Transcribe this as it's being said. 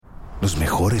Los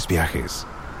mejores viajes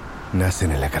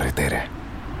nacen en la carretera,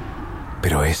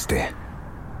 pero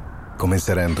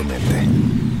comenzará en tu mente.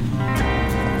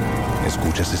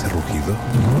 ¿Escuchas ese rugido?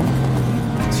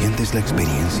 ¿Sientes la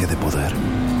experiencia de poder?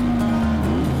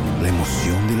 ¿La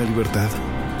emoción de la libertad?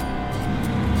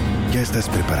 Ya estás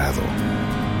preparado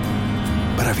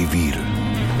para vivir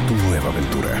tu nueva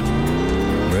aventura.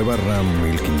 Nueva Ram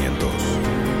 1500.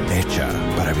 Hecha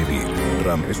para vivir.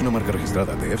 Ram es una marca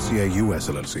registrada de FCI US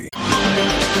LLC.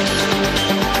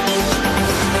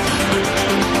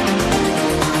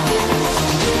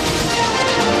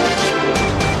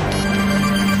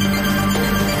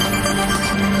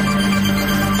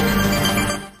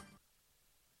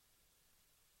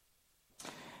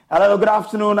 Hello, good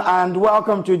afternoon, and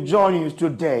welcome to Joy News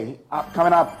today.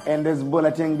 Coming up in this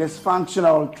bulletin,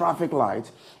 dysfunctional traffic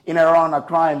lights in and around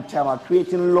Accra and Tema,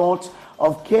 creating lots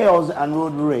of chaos and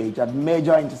road rage at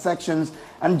major intersections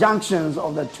and junctions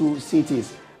of the two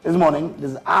cities.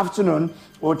 This afternoon,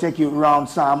 we'll take you around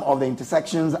some of the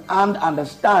intersections and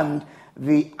understand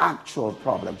the actual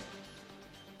problem.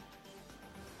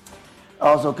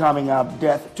 Also coming up,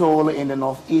 death toll in the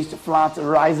Northeast Flat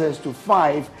rises to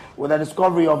 5 with the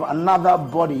discovery of another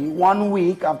body 1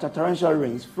 week after torrential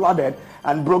rains flooded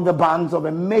and broke the banks of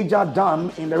a major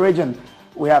dam in the region.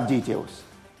 We have details.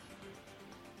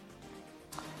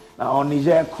 Now, on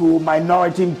Niger coup,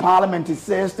 minority in parliament, it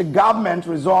says the government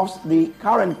resolves the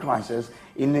current crisis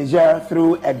in Niger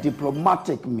through a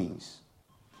diplomatic means.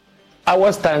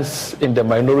 Our stance in the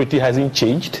minority hasn't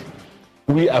changed.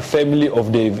 We are firmly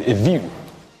of the view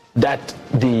that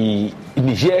the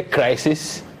Niger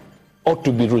crisis ought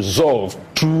to be resolved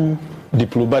through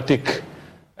diplomatic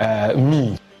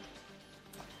means.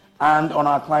 And on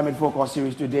our Climate Focus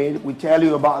series today, we tell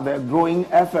you about the growing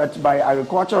effort by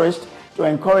agriculturists to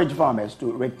encourage farmers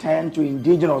to return to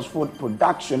indigenous food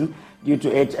production due to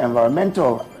its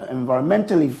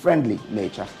environmentally friendly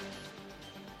nature.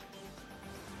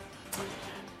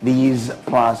 These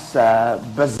plus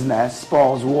business,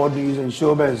 sports, world news, and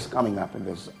showbiz coming up in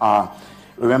this hour.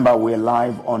 Remember, we're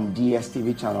live on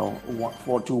DSTV channel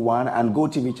 421 and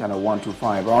GoTV channel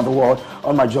 125 around the world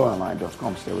on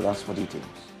myjoyonline.com. Stay with us for details.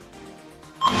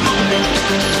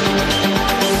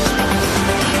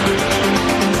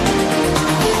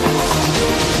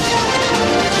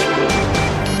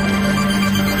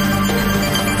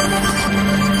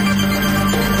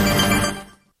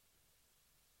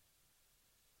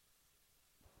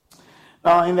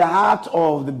 Now, in the heart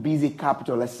of the busy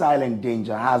capital, a silent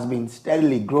danger has been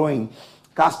steadily growing,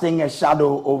 casting a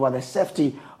shadow over the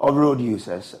safety of road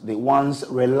users. The once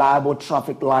reliable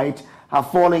traffic lights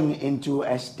have fallen into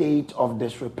a state of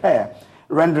disrepair,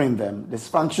 rendering them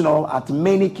dysfunctional at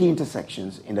many key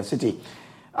intersections in the city.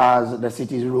 As the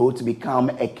city's roads become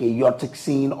a chaotic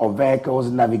scene of vehicles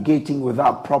navigating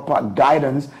without proper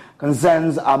guidance,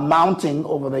 concerns are mounting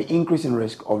over the increasing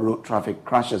risk of road traffic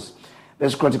crashes.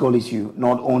 This critical issue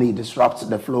not only disrupts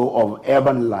the flow of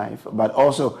urban life, but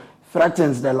also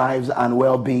threatens the lives and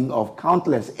well-being of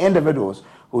countless individuals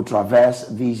who traverse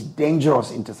these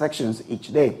dangerous intersections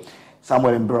each day.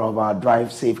 Samuel Mbro of our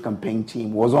Drive Safe campaign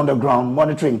team was on the ground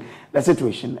monitoring the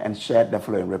situation and shared the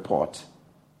following report.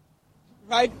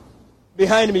 Right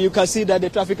behind me, you can see that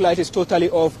the traffic light is totally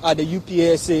off at the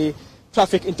UPSA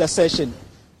traffic intersection.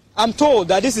 I'm told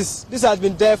that this has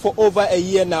been there for over a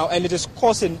year now, and it is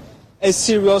causing a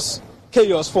serious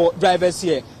chaos for drivers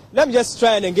here. Let me just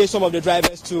try and engage some of the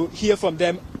drivers to hear from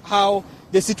them how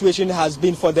the situation has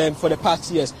been for them for the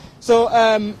past years. So,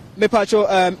 me pacho,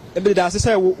 that's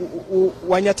say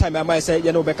one year time I might say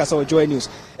you know Becca so Joy News.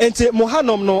 And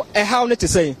Mohanom no how to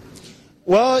say.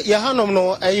 Well, Yahanom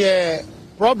no a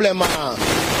problem so far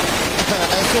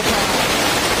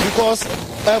because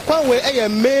one way a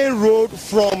main road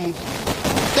from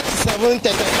 37 to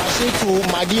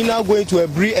Medina going to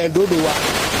Ebri and Dodowa.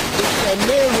 It's a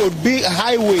main road, big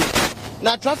highway.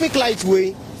 Now traffic light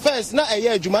way. First, na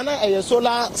a Jumana a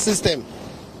solar system.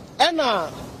 And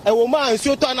a woman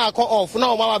so to na call off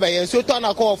now mama baye, so to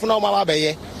na call off now mama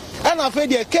baye. And I feel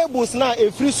the cables now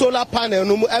a free solar panel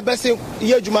no ebese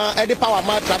yejuma e the power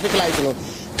ma traffic light no.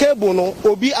 Cable no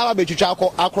obi awa be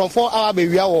twitwa akron 4 hour be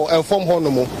wia wo form ho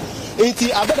no mo. Inti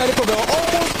abeda the problem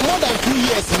almost more than 2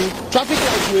 years ni traffic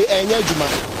light we enya juma.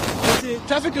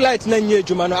 Traffic light na nye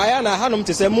juma no aya na hanom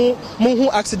te se mu hu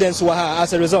accidents wa ha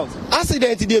as a result.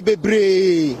 Accident dey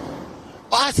bebre.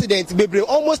 Accident bebre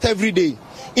almost every day.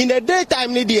 In the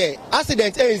daytime ni there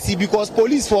accident ANC because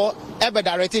police for ever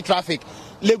directed traffic.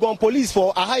 Legon police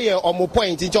for a higher omo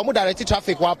point in omo directed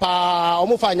traffic wa pa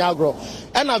omo fanya agro.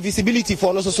 And a visibility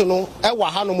for no so no e wa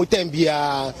hanom tem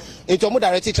bia into omo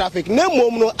directed traffic. Na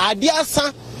mom no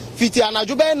adiasa fiti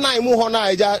anadwo be 9 mu ho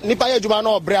na eja nipa ye adwuma na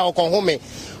obre a okonhome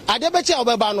ade be che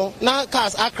obeba no na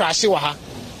cars a crash wa ha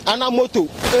ana moto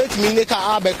 8 minute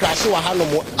car abe crash wa ha no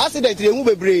mo accident re hu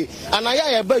bebre ana ya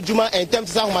ye ba adwuma entem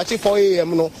tsa homachi 4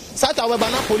 am no sata obeba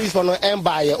na police for no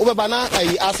embaye obeba na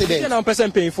accident na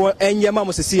person pay for enyema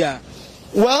mo sesia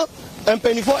well and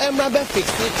penny for Emra fix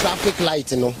traffic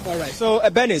light, no. All right. So,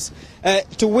 Benis,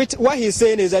 to which what he's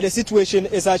saying is that the situation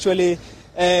is actually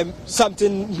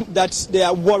something that they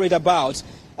are worried about.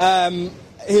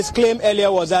 His claim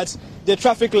earlier was that the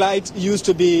traffic light used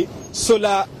to be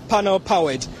solar panel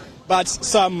powered, but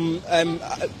some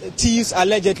thieves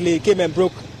allegedly came and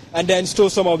broke and then stole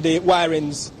some of the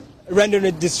wirings, rendering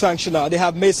it dysfunctional. They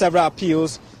have made several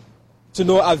appeals to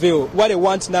no avail. What they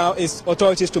want now is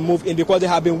authorities to move in because they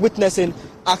have been witnessing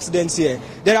accidents here.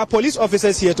 There are police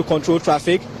officers here to control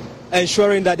traffic,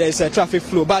 ensuring that there is a traffic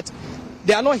flow, but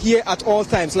they are not here at all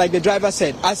times, like the driver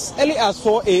said. As early as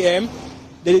 4 a.m.,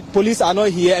 the police are not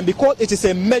here, and because it is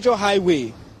a major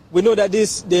highway, we know that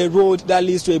this the road that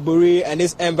leads to Eburi and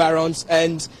its environs,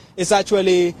 and it's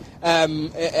actually,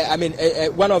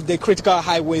 one of the critical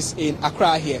highways in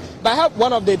Accra here. But I have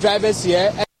one of the drivers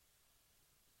here.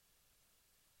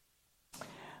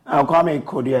 Kwame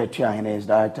Kodia is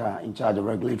Director in charge of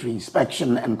Regulatory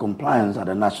Inspection and Compliance at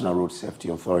the National Road Safety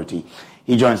Authority.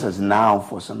 He joins us now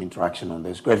for some interaction on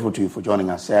this. Grateful to you for joining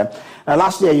us, sir.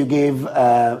 Last year you gave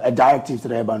a directive to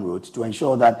the urban roads to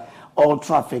ensure that all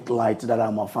traffic lights that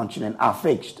are malfunctioning are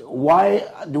fixed. Why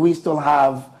do we still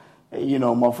have,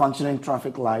 malfunctioning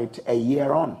traffic light a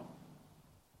year on?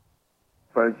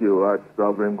 Thank you. It's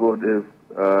been good if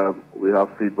we have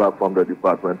feedback from the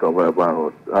Department of Urban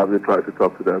Roads. Have you tried to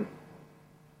talk to them?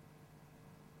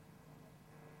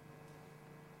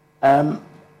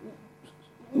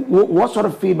 What sort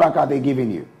of feedback are they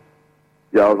giving you?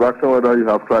 Yeah, I was asking whether you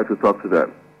have tried to talk to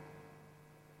them.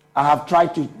 I have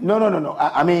tried to. No.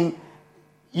 I mean,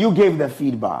 you gave the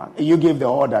feedback. You gave the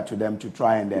order to them to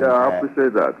try and then. Yeah, I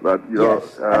appreciate that. But,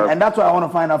 yes. And that's what I want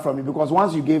to find out from you, because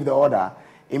once you gave the order,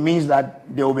 it means that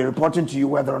they will be reporting to you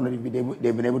whether or not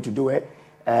they've been able to do it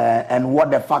and what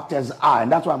the factors are.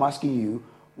 And that's why I'm asking you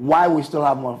why we still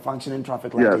have more functioning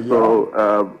traffic lights.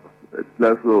 Yeah,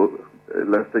 so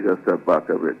let's take a step back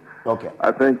a bit. Okay.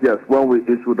 I think, yes, when we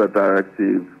issued the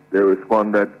directive, they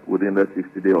responded within the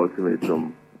 60-day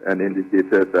ultimatum and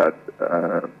indicated that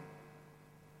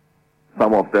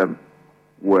some of them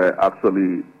were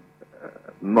actually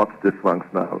not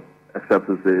dysfunctional, except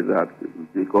to say that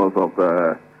because of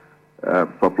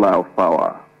supply of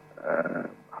power,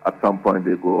 at some point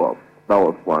they go off. That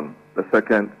was one. The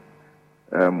second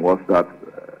was that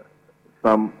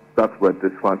some that were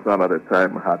dysfunctional at the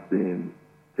time had been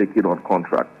taken on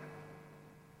contract.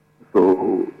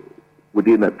 So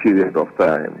within a period of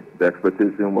time, the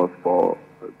expectation was for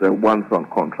the ones on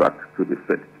contract to be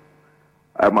fixed.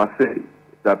 I must say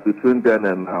that between then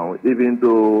and now, even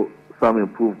though some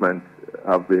improvements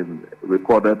have been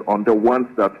recorded on the ones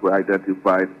that were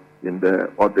identified in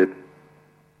the audit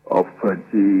of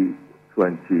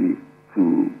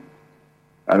 2022,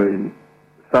 I mean,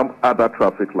 some other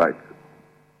traffic lights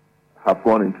have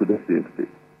gone into the same state,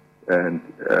 and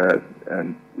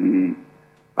we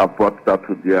have brought that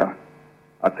to their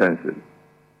attention.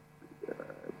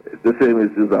 The same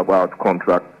issues about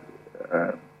contract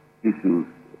issues,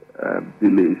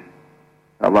 delays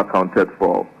have accounted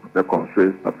for the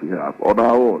constraints that we have on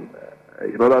our own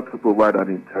in order to provide an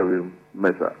interim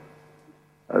measure.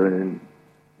 I mean,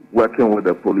 working with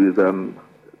the police, and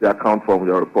the account from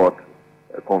your report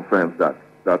confirms that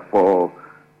for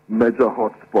major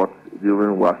hotspots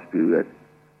during WASH period,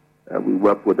 we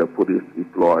work with the police to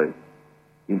deploy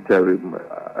interim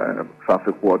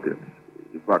traffic wardens.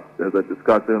 In fact, there's a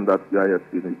discussion that the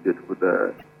ISP initiated with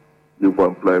the Youth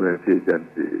Employment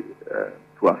Agency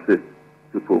to assist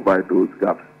to provide those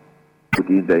gaps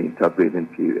within the intervening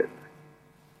period.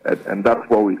 And that's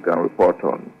what we can report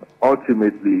on.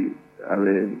 Ultimately, I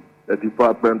mean, the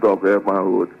Department of Urban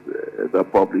Roads is a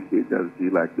public agency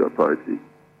like the authority.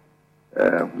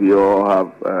 We all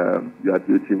have your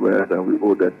duty measures, and we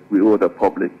owe the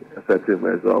public a certain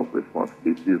measure of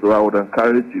responsibility. So I would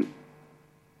encourage you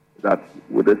that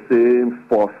with the same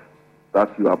force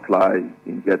that you apply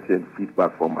in getting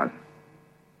feedback from us,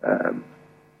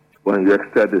 when you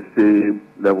extend the same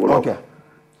level of...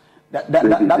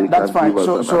 That's fine.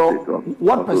 So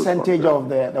what percentage of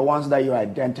the ones that you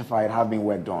identified have been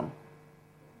worked on?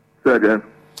 Say again.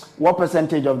 What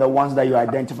percentage of the ones that you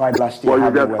identified last year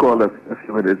have been worked on? Well, you just called a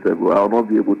few minutes ago. I will not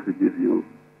be able to give you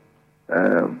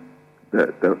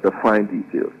the fine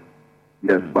details.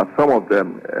 Yes, but some of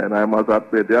them, and I must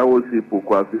admit, the IOC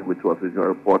Pokwasi, which was in your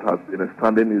report, has been a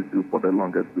standing issue for the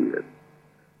longest period.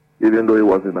 Even though it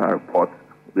was in our report,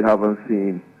 we haven't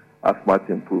seen as much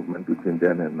improvement between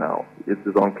then and now. It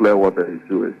is unclear what the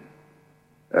issue is,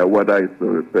 whether it's been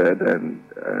repaired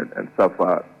and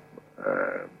suffer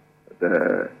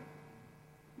the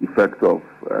effect of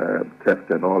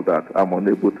theft and all that. I'm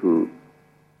unable to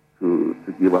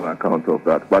give an account of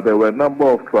that. But there were a number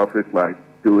of traffic lights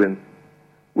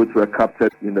which were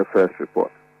captured in the first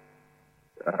report.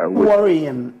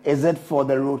 Worrying is it for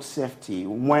the road safety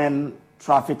when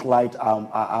traffic lights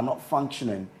are not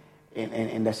functioning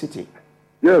in the city?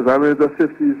 Yes, I mean, it's a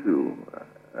safety issue.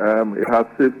 It has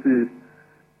safety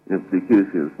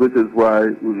implications, which is why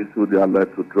we issued the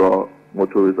alert to draw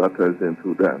motorist attention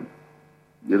to them.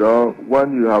 You know,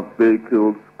 when you have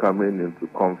vehicles coming into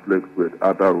conflict with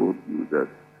other road users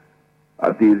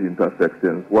at these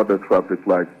intersections, what the traffic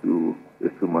lights do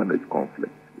is to manage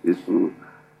conflict, is to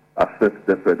assist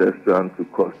the pedestrian to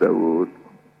cross the road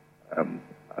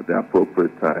at the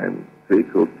appropriate time,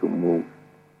 vehicles to move,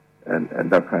 and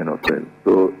that kind of thing.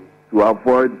 So to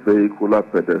avoid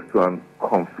vehicular-pedestrian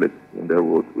conflict in the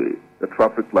roadway, the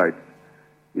traffic lights,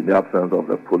 in the absence of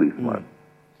the policeman,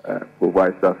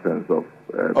 provides that sense of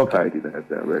tidiness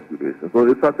and regulation. So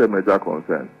it's such a major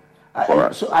concern for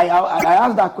us. So I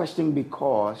asked that question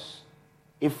because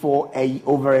if for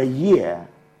over a year,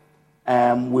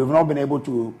 we've not been able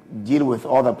to deal with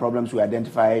all the problems we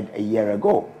identified a year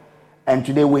ago. And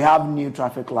today we have new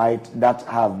traffic lights that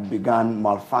have begun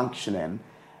malfunctioning.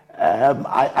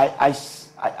 I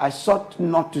sought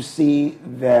not to see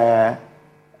the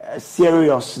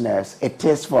seriousness it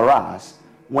is for us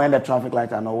when the traffic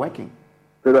lights are not working.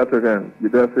 Say that again. You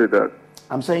didn't say that.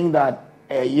 I'm saying that,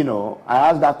 I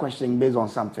asked that question based on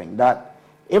something, that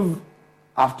if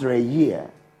after a year,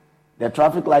 the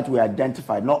traffic lights we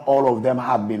identified, not all of them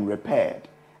have been repaired,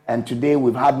 and today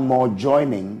we've had more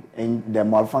joining in the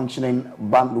malfunctioning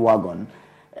bandwagon,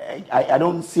 I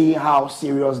don't see how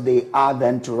serious they are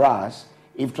then to us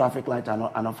if traffic lights are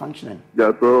not functioning.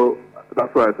 Yeah, so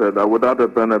that's why I said that without the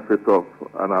benefit of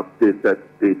an updated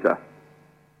data,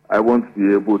 I won't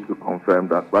be able to confirm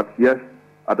that. But yes,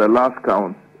 at the last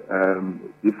count,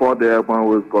 before the airborne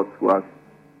waves got to us,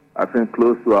 I think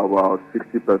close to about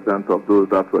 60% of those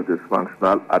that were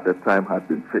dysfunctional at the time had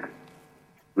been fixed.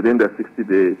 Within the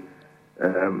 60-day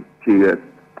period,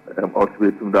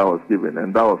 ultimatum that was given,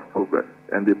 and that was progress.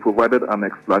 And they provided an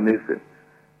explanation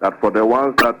that for the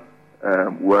ones that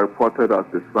were reported as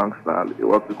dysfunctional, it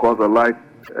was because the light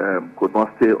could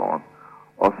not stay on,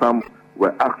 or some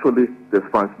were actually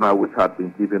dysfunctional which had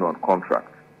been given on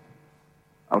contract.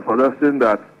 I'm suggesting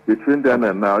that between then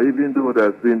and now, even though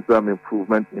there's been some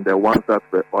improvement in the ones that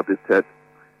were audited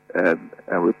and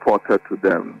reported to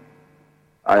them,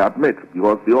 I admit,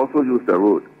 because we also use the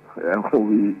road, and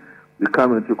we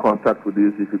come into contact with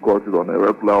these difficulties on a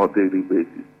regular or daily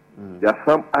basis. There are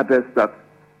some others that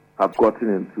have gotten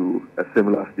into a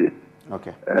similar state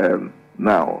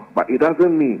now. But it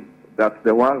doesn't mean that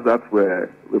the ones that were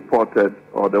reported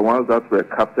or the ones that were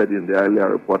captured in the earlier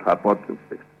report had not been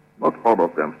fixed. Not all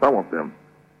of them, some of them.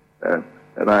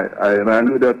 And I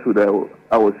alluded to the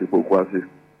IOC Pokwasi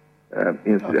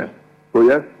incident. So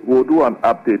yes, we'll do an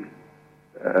update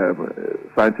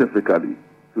scientifically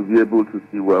to be able to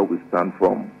see where we stand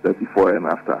from the before and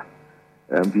after,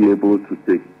 and be able to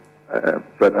take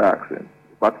further action.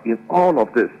 But in all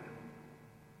of this,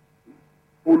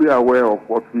 fully aware of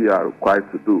what we are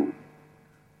required to do,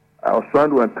 I was trying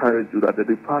to encourage you that the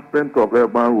Department of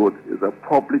Urban Roads is a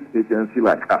public agency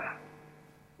like us,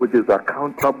 which is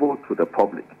accountable to the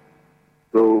public.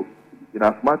 So, in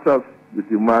as much as we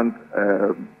demand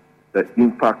the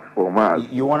impact from us,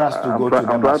 you want us to go to them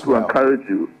I'm trying to encourage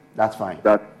you. That's fine.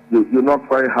 That you knock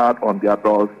very hard on their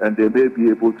doors, and they may be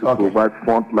able to provide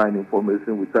frontline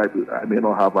information, which I may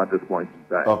not have at this point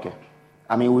in time. Okay.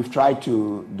 I mean, we've tried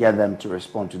to get them to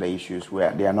respond to the issues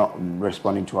where they are not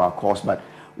responding to our calls, but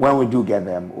when we do get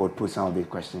them, we'll put some of these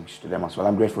questions to them as well.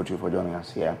 I'm grateful to you for joining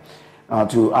us here.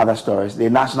 To other stories, the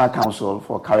National Council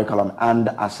for Curriculum and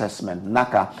Assessment,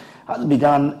 NACA, has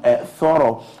begun a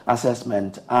thorough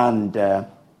assessment and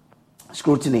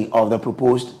scrutiny of the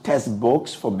proposed test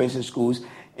books for basic schools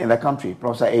in the country.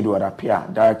 Professor Edward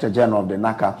Appiah, Director General of the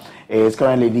NACA, is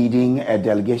currently leading a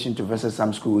delegation to visit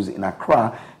some schools in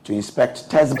Accra to inspect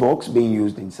test books being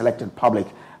used in selected public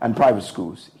and private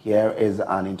schools. Here is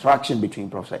an interaction between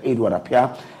Professor Edward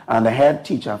Appiah and the head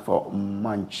teacher for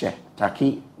Manche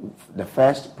Taki, the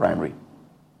first primary.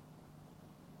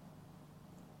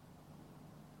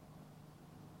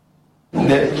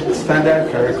 The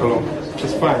standard curriculum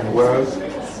is fine. Well,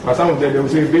 But some of them, they will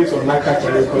say based on NACA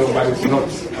curriculum, but it's not.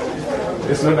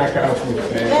 It's not NACA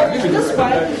approved. That's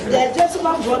why the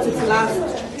gentleman brought it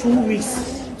last 2 weeks.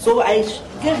 So I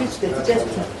gave it to the teachers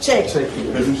to check. If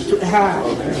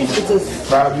it is.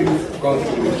 Have you gone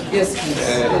through it? Yes,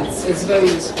 please. It's very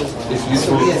useful. It's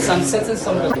useful. So, yes, I'm setting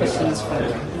some of the questions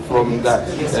from that.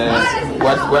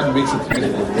 What makes it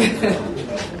useful?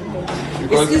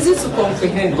 Because it's easy to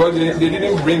comprehend. Because they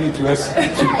didn't bring it to us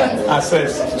to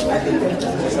assess.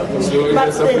 So if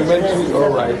it's supplementary, all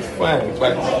right, fine.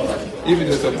 But if it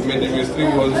is supplementary, we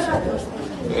still want.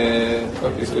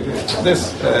 Okay, so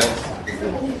this.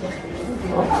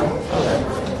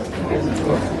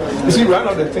 You see, one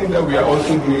of the things that we are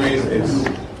also doing is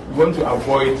we want to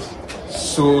avoid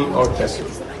soul authorship.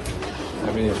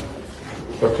 I mean,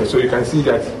 okay, so you can see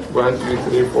that 1, 2,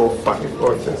 3, 4, 5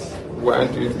 authors.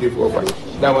 1, 2, 3, 4,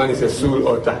 5. That one is a soul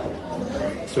author.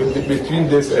 So between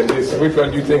this and this, which one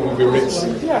do you think will be rich?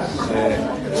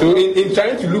 So in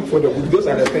trying to look for the book, those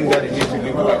are the things that you need to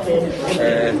look at.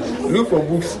 Look for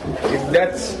books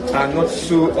that are not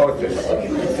soul authors.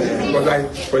 Because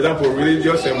like, for example,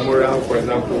 religious and moral, for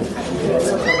example.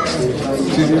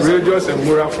 Religious and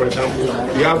moral, for example,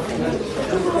 you have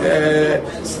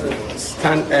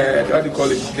what do you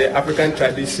call it? The African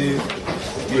tradition.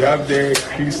 You have the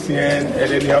Christian, and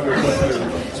then you have the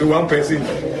Muslim. So one person,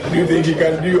 do you think he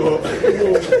can do all?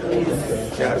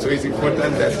 Yeah, so it's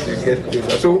important that you get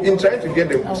those. So in trying to get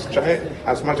them, try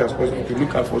as much as possible to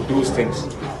look out for those things,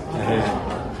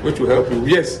 which will help you.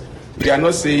 Yes, we are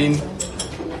not saying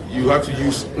you have to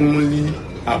use only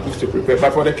our books to prepare,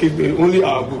 but for the kids, only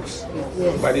our books.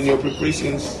 But in your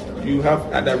preparations, you have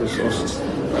other resources.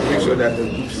 Make sure that the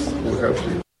books will help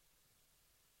you.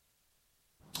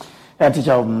 Head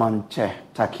teacher of Manche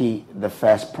Taki, the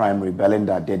first primary,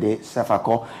 Belinda Dede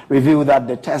Sefako, revealed that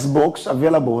the textbooks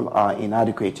available are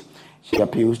inadequate. She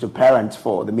appeals to parents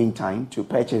for the meantime to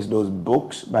purchase those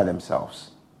books by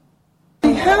themselves.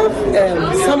 We have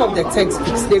some of the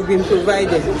textbooks, they've been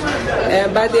provided,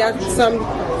 but there are some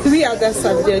 3 other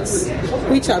subjects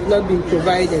which have not been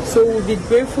provided. So we'll be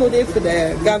grateful if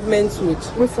the government would.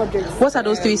 What subjects? What are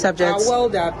those 3 subjects? Our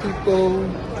world, our people,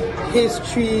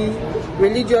 history,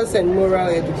 religious and moral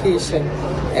education.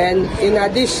 And in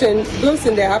addition, those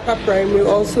in the upper primary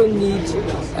also need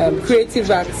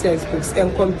creative arts textbooks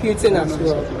and computing as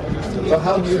well. So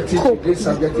how do you teach this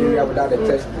subject area without the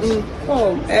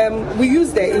textbooks? We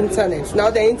use the internet. Now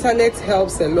the internet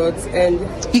helps a lot, and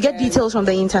you get details from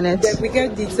the internet. We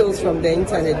get details from the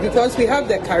internet because we have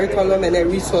the curriculum and a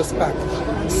resource pack.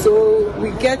 So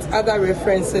we get other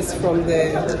references from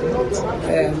the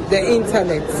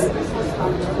internet.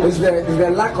 Is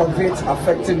the lack of it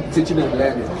affecting teaching and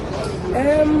learning?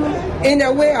 In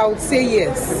a way, I would say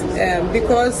yes,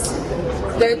 because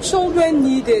the children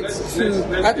need it to,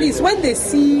 at least when they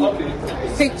see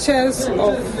pictures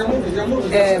of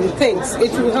things,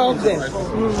 it will help them.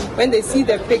 When they see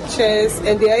the pictures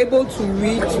and they are able to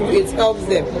read, it helps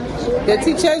them. The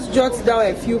teachers jot down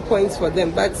a few points for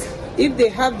them, but if they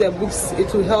have the books,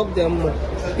 it will help them more.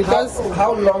 Because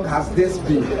how long has this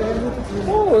been?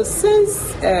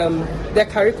 Since the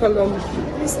curriculum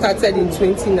started in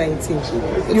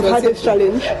 2019. You've had this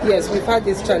challenge? Yes, we've had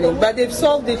this challenge, but they've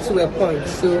solved it to a point.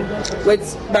 So,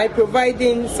 by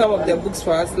providing some of the books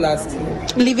for us last year.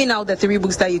 Leaving out the 3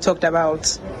 books that you talked about?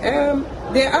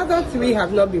 The other 3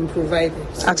 have not been provided.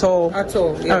 At all? At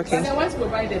all, yes. Okay. But the ones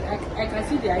provided, I can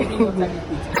see they are even not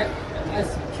adequate.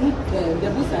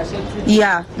 The books are shared.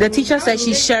 Yeah, the teacher said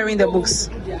she's sharing the books.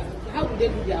 How do they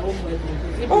do their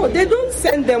homework? They don't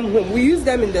send them home. We use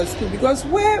them in the school because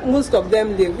where most of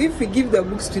them live, if we give the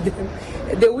books to them,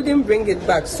 they wouldn't bring it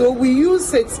back. So we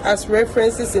use it as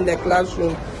references in the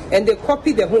classroom, and they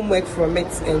copy the homework from it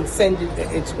and send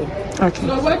it home. Okay.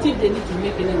 So what if they need to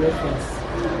make any reference?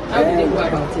 How do they go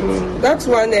about it? That's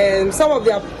one. Some of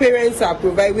their parents are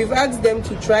provided. We've asked them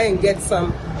to try and get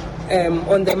some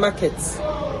on the markets.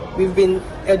 We've been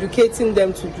educating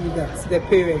them to do that, the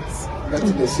parents.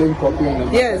 That's the same copy on the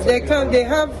market? Yes, they can. They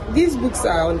have, these books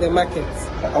are on the market.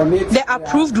 The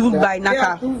approved book by NACA?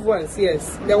 The approved ones,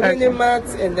 yes. The winning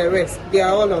marks and the rest, they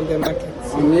are all on the market.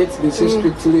 And yet they say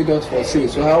strictly not for sale.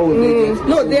 So how will they get?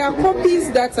 No, there are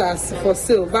copies that are for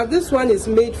sale, but this one is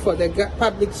made for the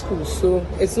public schools, so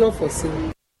it's not for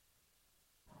sale.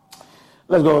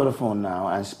 Let's go to the phone now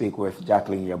and speak with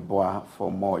Jacqueline Yeboah for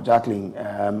more. Jacqueline,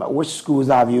 which schools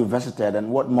have you visited and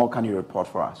what more can you report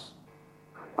for us?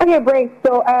 Okay, great.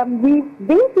 So we've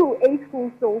been to 8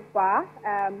 schools so far,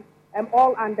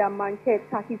 all under Manche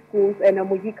Taki schools and a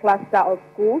Muji cluster of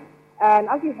schools. And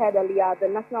as you heard earlier, the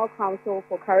National Council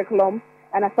for Curriculum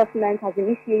and Assessment has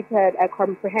initiated a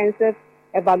comprehensive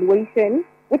evaluation,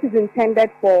 which is intended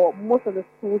for most of the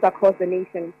schools across the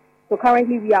nation. So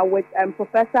currently we are with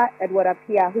Professor Edward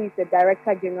Appiah, who is the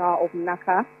Director General of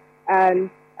NACA. And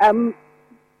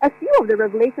a few of the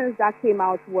revelations that came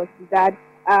out was that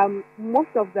most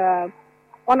of the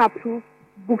unapproved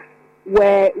books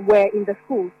were in the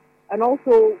schools. And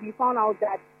also we found out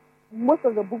that most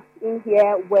of the books in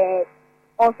here were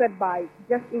authored by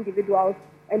just individuals,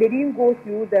 and they didn't go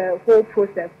through the whole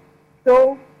process.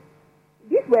 So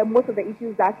these were most of the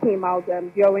issues that came out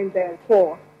during the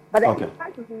tour. But the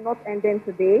exercise is not ending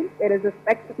today. It is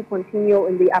expected to continue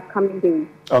in the upcoming days.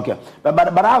 Okay.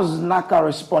 But how is NACA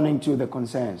responding to the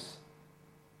concerns?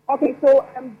 Okay, so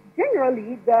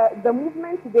generally, the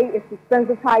movement today is to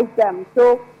sensitize them.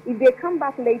 So if they come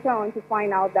back later on to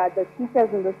find out that the teachers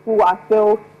in the school are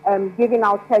still giving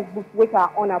out textbooks which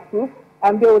are unapproved,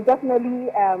 they will definitely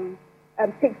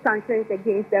take sanctions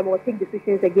against them or take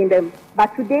decisions against them.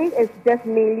 But today is just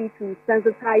mainly to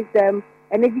sensitize them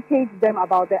and educate them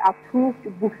about the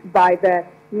approved books by the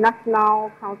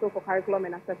National Council for Curriculum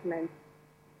and Assessment.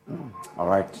 All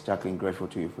right, Jacqueline, grateful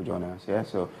to you for joining us here.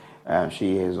 So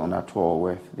she is on a tour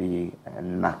with the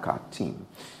NACA team.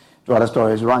 To other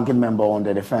stories, ranking member on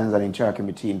the Defense and Interior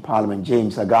Committee in Parliament,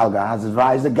 James Agalga, has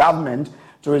advised the government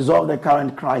to resolve the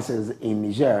current crisis in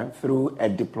Niger through a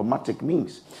diplomatic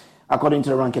means. According to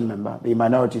the ranking member, the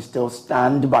minority still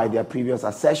stand by their previous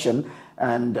assertion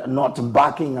and not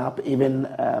backing up even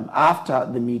after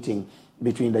the meeting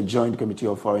between the Joint Committee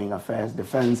of Foreign Affairs,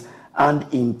 Defense and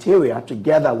Interior,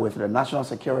 together with the National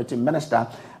Security Minister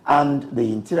and the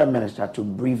Interior Minister, to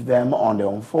brief them on the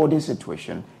unfolding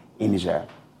situation in Niger.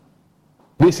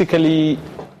 Basically,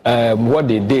 what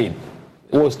they did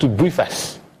was to brief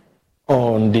us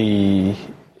on the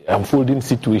unfolding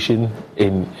situation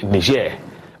in Niger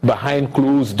behind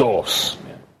closed doors.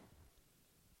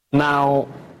 Now,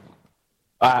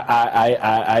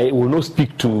 I will not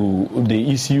speak to the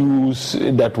issues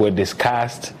that were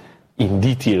discussed in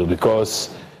detail because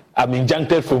I'm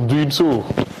injuncted from doing so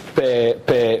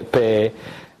the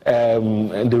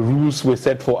rules were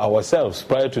set for ourselves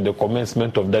prior to the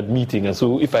commencement of that meeting. And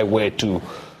so if I were to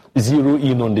zero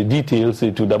in on the details,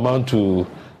 it would amount to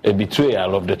a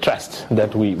betrayal of the trust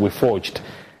that we forged.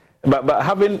 But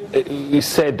having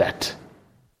said that,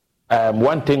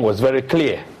 one thing was very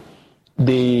clear.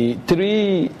 The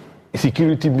three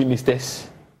security ministers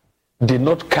did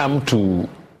not come to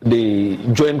the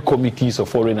joint committees of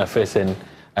foreign affairs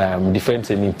and defense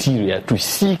and interior to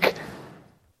seek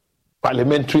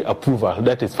parliamentary approval.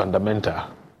 That is fundamental.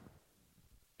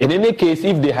 In any case,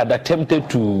 if they had attempted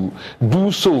to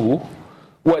do so,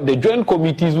 well, the joint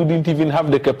committees wouldn't even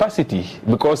have the capacity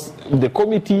because the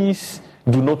committees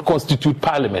do not constitute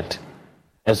parliament.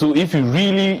 And so if you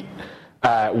really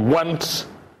want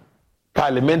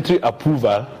parliamentary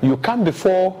approval, you come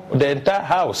before the entire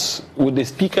house with the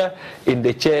speaker in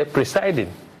the chair presiding.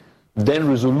 Then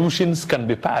resolutions can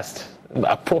be passed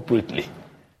appropriately.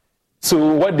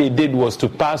 So what they did was to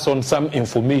pass on some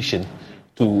information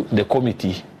to the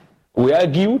committee. We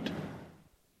argued.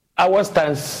 Our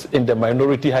stance in the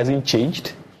minority hasn't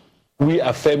changed. We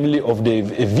are firmly of the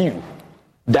view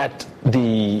that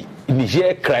the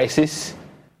Niger crisis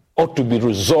ought to be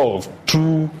resolved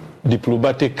through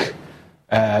diplomatic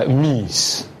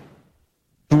means.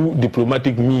 Through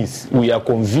diplomatic means. We are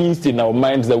convinced in our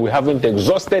minds that we haven't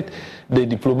exhausted the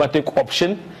diplomatic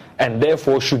option and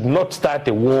therefore should not start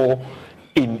a war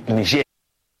in Niger.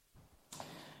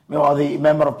 Meanwhile, the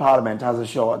Member of Parliament has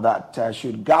assured that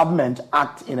should government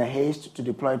act in a haste to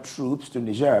deploy troops to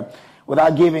Niger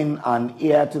without giving an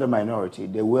ear to the minority,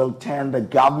 they will turn the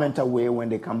government away when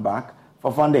they come back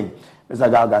for funding. Mr.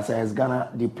 Galga says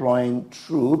Ghana deploying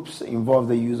troops involves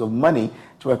the use of money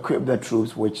to equip the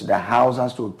troops, which the House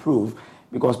has to approve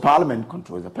because Parliament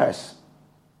controls the purse.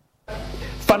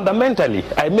 Fundamentally,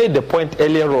 I made the point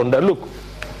earlier on that, look,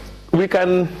 we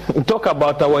can talk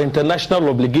about our international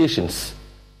obligations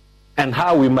and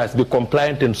how we must be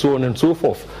compliant and so on and so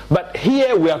forth. But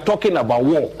here we are talking about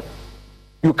war.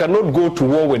 You cannot go to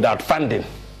war without funding.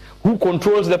 Who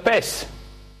controls the purse?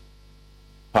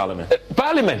 Parliament.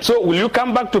 Parliament. So will you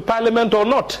come back to Parliament or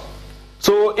not?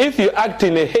 So if you act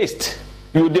in a haste,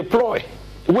 you deploy.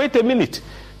 Wait a minute.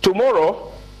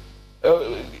 Tomorrow,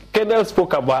 Colonel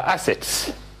spoke about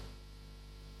assets.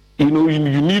 You know, you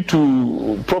need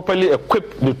to properly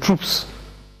equip the troops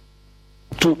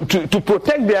to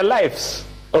protect their lives.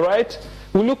 All right?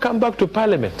 Will you come back to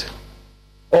Parliament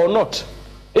or not?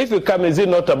 If you come, is it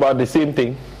not about the same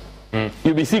thing?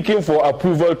 You'll be seeking for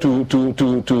approval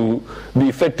to be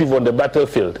effective on the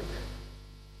battlefield.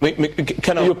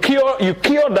 You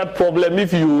cure that problem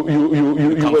if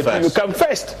you come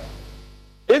first.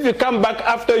 If you come back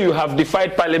after you have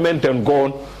defied Parliament and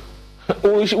gone,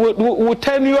 we'll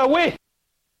turn you away.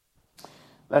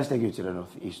 Let's take you to the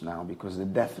northeast now, because the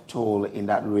death toll in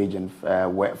that region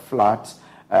where floods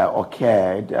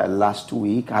occurred last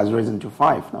week has risen to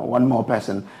 5. Now, one more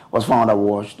person was found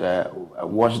washed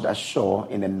ashore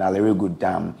in the Nalerigu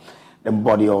Dam. The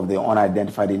body of the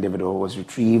unidentified individual was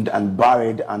retrieved and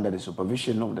buried under the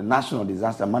supervision of the National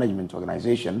Disaster Management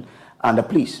Organization and the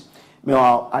police.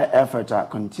 Meanwhile, efforts are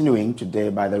continuing today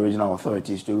by the regional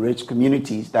authorities to reach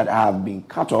communities that have been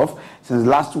cut off since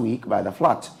last week by the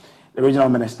flood. The regional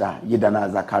minister,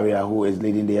 Yidana Zakaria, who is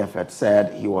leading the effort,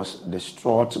 said he was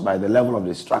distraught by the level of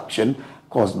destruction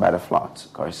caused by the flood.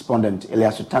 Correspondent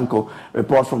Elias Utanko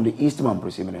reports from the East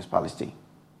Mamprisi municipality.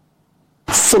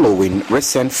 Following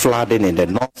recent flooding in the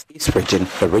northeast region,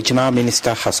 the regional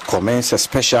minister has commenced a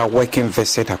special working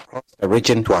visit across the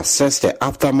region to assess the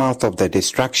aftermath of the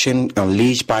destruction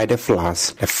unleashed by the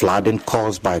floods. The flooding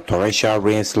caused by torrential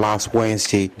rains last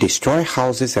Wednesday destroyed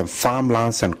houses and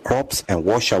farmlands and crops and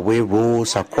washed away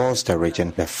roads across the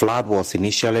region. The flood was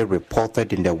initially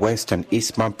reported in the west and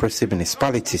east Mamprisi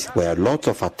municipalities, where a lot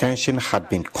of attention had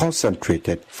been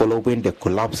concentrated following the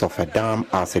collapse of a dam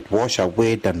as it washed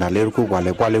away the Nalerigu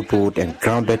Road and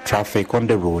grounded traffic on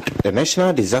the road. The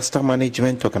National Disaster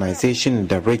Management Organization in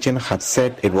the region had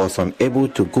said it was unable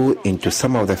to go into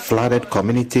some of the flooded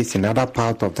communities in other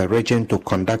parts of the region to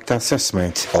conduct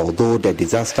assessments. Although the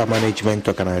Disaster Management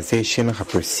Organization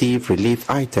have received relief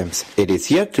items, it is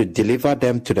yet to deliver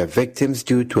them to the victims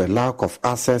due to a lack of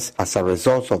access as a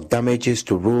result of damages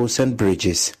to roads and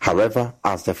bridges. However,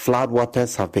 as the flood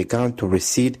waters have begun to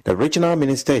recede, the regional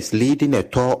minister is leading a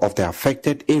tour of the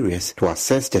affected areas to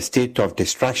assess the state of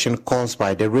destruction caused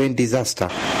by the rain disaster.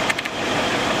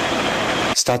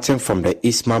 Starting from the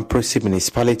East Mamprisi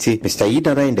municipality, Mr.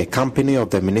 Yidana, in the company of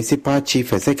the municipal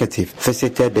chief executive,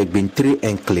 visited the Bintri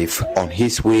enclave. On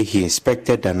his way, he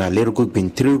inspected the Nalerigu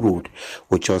Bintri road,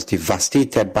 which was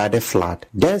devastated by the flood.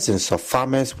 Dozens of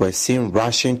farmers were seen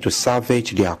rushing to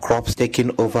salvage their crops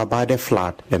taken over by the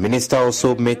flood. The minister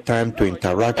also made time to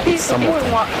interact with some of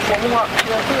them.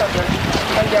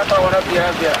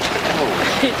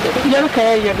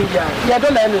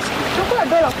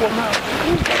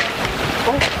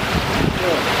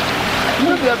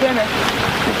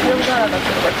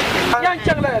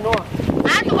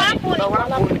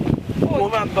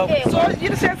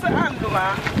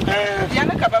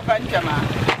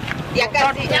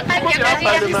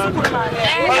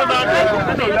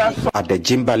 At the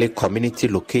Jimbale community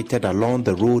located along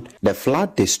the road, the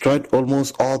flood destroyed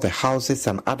almost all the houses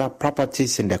and other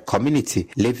properties in the community,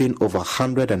 leaving over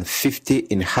 150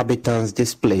 inhabitants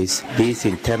displaced. These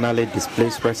internally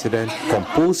displaced residents,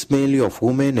 composed mainly of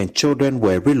women and children,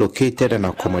 were relocated and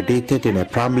accommodated in a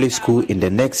primary school in the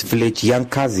next village,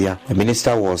 Yankazia. The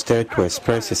minister was there to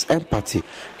express his empathy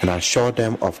and assure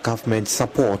them of government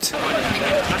support.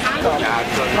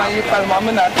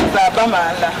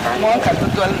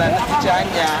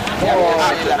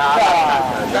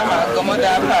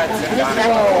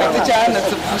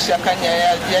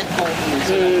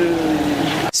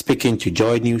 Speaking to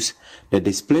Joy News, the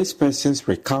displaced persons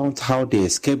recount how they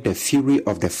escaped the fury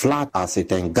of the flood as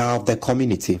it engulfed the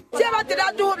community.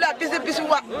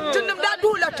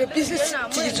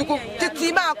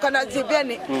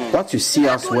 What you see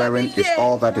us wearing is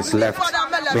all that is left.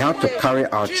 We had to carry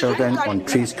our children on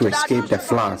trees to escape the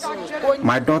floods.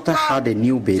 My daughter had a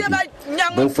new baby.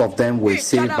 Both of them were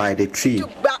saved by the tree.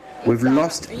 We've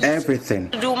lost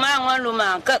everything. We've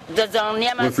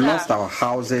lost our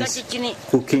houses,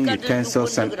 cooking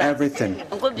utensils and everything.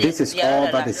 This is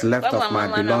all that is left of my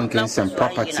belongings and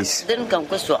properties.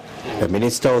 The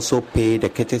minister also paid a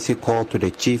courtesy call to the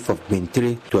chief of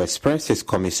Bintri to express his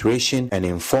commiseration and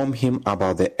inform him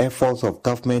about the efforts of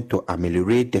government to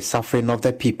ameliorate the suffering of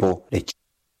the people.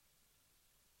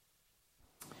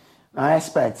 Now,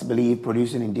 experts believe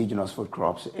producing indigenous food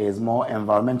crops is more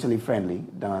environmentally friendly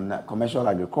than commercial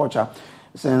agriculture,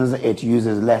 since it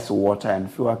uses less water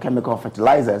and fewer chemical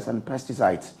fertilizers and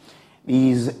pesticides.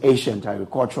 These ancient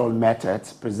agricultural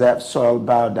methods preserve soil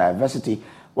biodiversity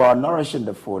while nourishing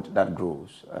the food that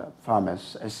grows.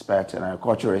 Farmers, experts, and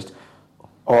agriculturists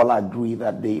all agree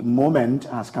that the moment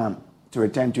has come to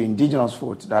return to indigenous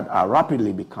foods that are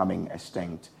rapidly becoming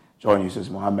extinct. Joy News'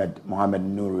 Mohammed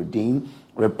Nuruddin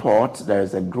reports there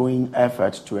is a growing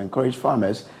effort to encourage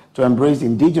farmers to embrace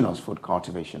indigenous food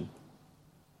cultivation.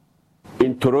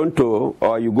 In Toronto,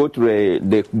 or you go to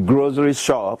the grocery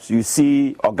shops, you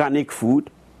see organic food.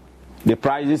 The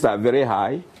prices are very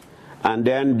high, and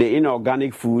then the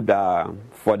inorganic food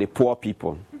for the poor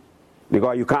people,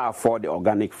 because you can't afford the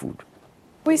organic food.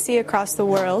 What we see across the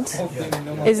world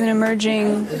is an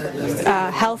emerging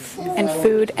health and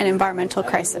food and environmental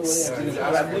crisis.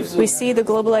 We see the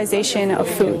globalization of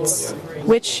foods,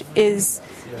 which is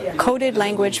coded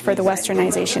language for the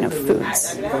westernization of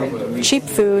foods. Cheap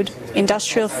food,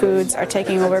 industrial foods are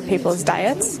taking over people's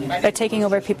diets, they're taking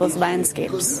over people's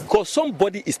landscapes. Because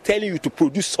somebody is telling you to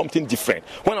produce something different.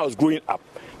 When I was growing up,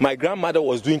 my grandmother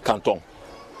was doing canton.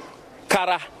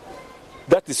 Kara,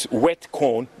 that is wet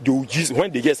corn, they will use,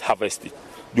 when they just harvest it,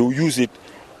 they will use it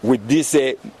with this,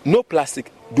 no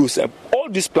plastic, those, all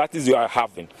these plastics they are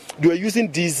having, they are using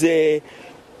these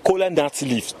cola nut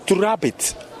leaves to wrap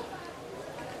it.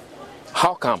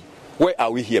 How come? Where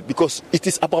are we here? Because it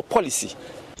is about policy.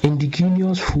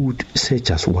 Indigenous food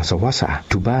such as wasa-wasa,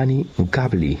 tubani,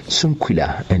 nkabli,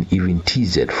 sunkwila, and even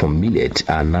TZ from millet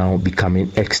are now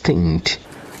becoming extinct.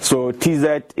 So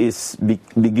TZ is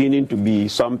beginning to be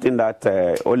something that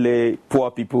only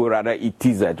poor people rather eat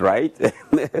TZ, right?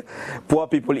 Poor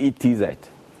people eat TZ.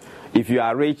 If you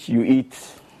are rich, you eat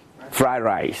fried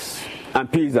rice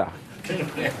and pizza.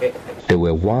 They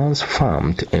were once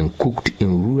farmed and cooked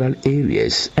in rural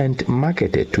areas and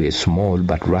marketed to a small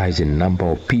but rising number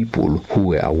of people who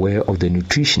were aware of the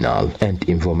nutritional and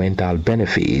environmental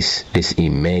benefits. This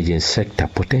emerging sector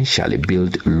potentially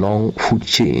built long food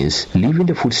chains, leaving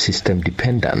the food system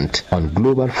dependent on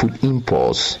global food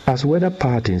imports. As weather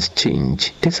patterns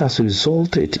change, this has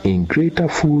resulted in greater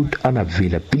food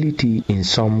unavailability in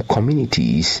some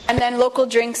communities. And then local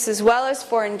drinks as well as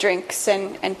foreign drinks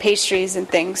and pastries and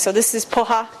things. So this is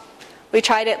poha. We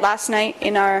tried it last night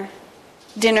in our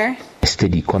dinner. A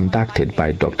study conducted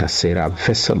by Dr. Sarah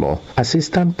Veselo,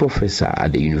 assistant professor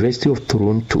at the University of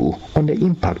Toronto, on the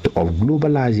impact of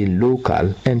globalizing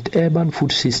local and urban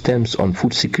food systems on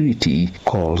food security,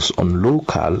 calls on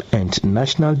local and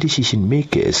national decision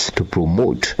makers to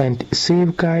promote and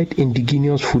safeguard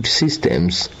indigenous food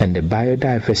systems and the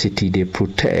biodiversity they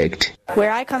protect.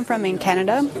 Where I come from in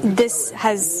Canada,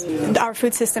 our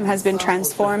food system has been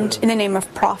transformed in the name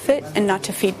of profit and not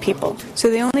to feed people.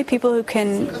 So the only people who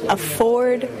can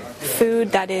afford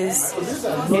food that is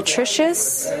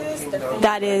nutritious,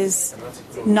 that is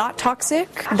not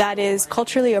toxic, that is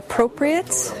culturally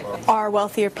appropriate, are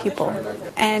wealthier people.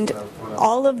 And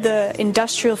all of the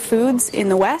industrial foods in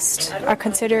the West are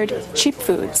considered cheap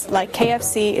foods, like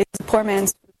KFC is poor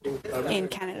man's food in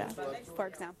Canada, for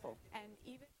example.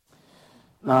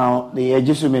 Now, the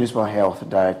Ejisu Municipal Health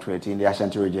Directorate in the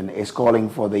Ashanti region is calling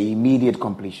for the immediate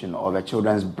completion of a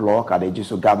children's block at the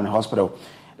Ejisu Government Hospital.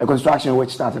 The construction, which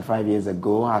started 5 years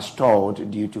ago, has stalled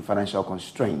due to financial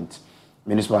constraints.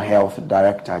 Municipal Health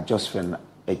Director Josephine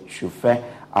Echufe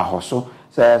Ahoso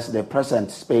says the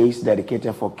present space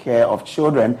dedicated for care of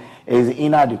children is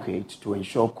inadequate to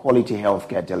ensure quality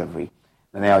healthcare delivery.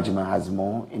 Daniel Jima has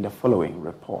more in the following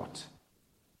report.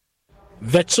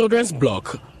 The children's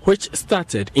block, which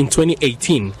started in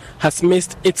 2018, has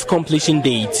missed its completion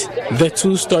date. The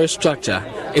two-story structure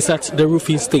is at the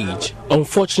roofing stage.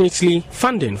 Unfortunately,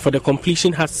 funding for the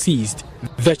completion has ceased.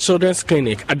 The children's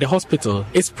clinic at the hospital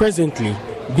is presently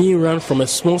being run from a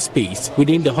small space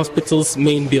within the hospital's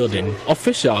main building.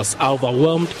 Officials are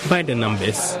overwhelmed by the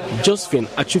numbers. Josephine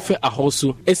Achufe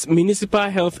Ahosu is Municipal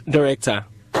Health Director.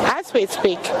 As we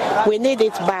speak, we need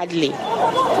it badly.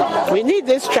 We need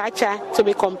this structure to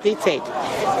be completed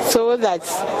so that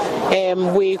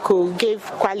we could give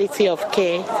quality of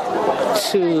care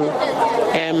to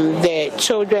the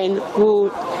children who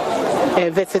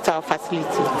visit our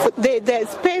facility. The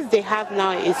space they have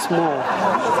now is small.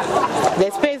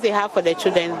 The space they have for the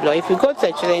children's block, if you go to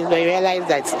the children's block, you realize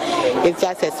that it's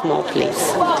just a small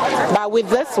place. But with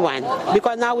this one,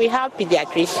 because now we have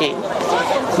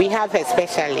pediatrician, we have a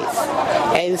specialist,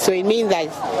 and so it means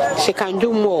that she can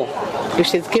do more if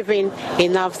she's given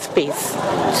enough space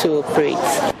to operate.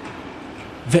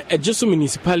 The Ejisu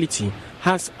municipality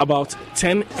has about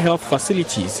 10 health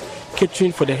facilities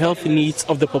catering for the health needs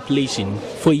of the population.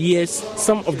 For years,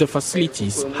 some of the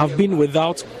facilities have been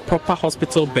without proper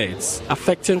hospital beds,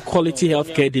 affecting quality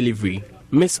healthcare delivery.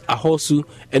 Ms. Ahosu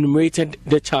enumerated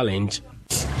the challenge.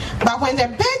 But when the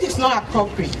bed is not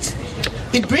appropriate,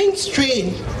 it brings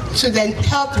strain to the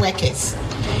health workers.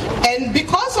 And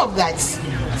because of that,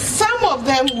 some of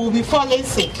them will be falling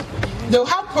sick. They'll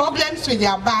have problems with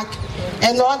their back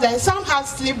and all that. Some have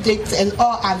sleep discs and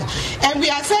all other. And we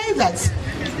are saying that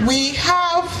we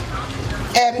have,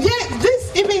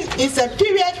 this even is a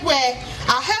period where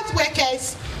our health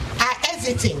workers are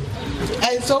hesitating.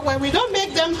 And so when we don't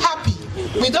make them happy,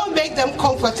 we don't make them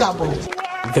comfortable.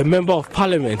 The Member of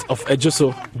Parliament of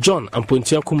Ejoso, John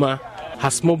Ampontiakuma,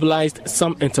 has mobilized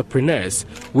some entrepreneurs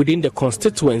within the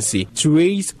constituency to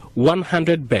raise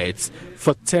 100 beds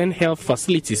for 10 health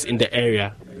facilities in the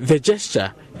area. The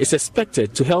gesture is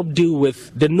expected to help deal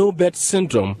with the no-bed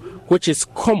syndrome, which is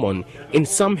common in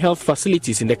some health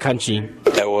facilities in the country.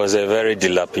 There was a very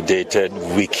dilapidated,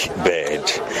 weak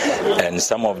bed, and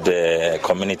some of the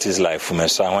communities like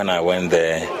Fumesa, when I went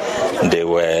there, they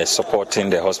were supporting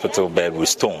the hospital bed with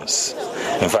stones.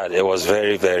 In fact, it was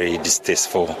very, very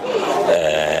distasteful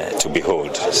to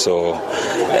behold. So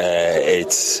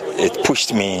it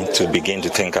pushed me to begin to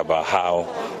think about how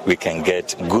we can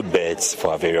get good beds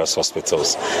for our various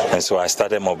hospitals. And so I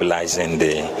started mobilizing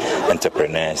the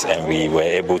entrepreneurs, and we were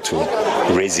able to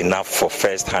raise enough for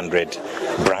first 100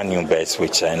 brand new beds,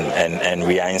 and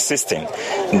we are insisting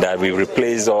that we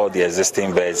replace all the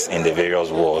existing beds in the various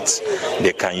wards.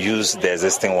 They can use the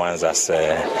existing ones as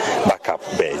backup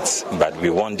beds, but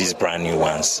we want these brand new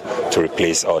ones to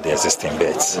replace all the existing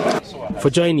beds.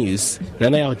 For Joy News,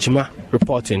 Nanaya Ochima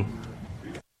reporting.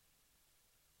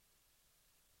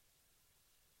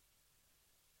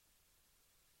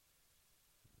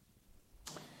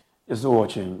 You're still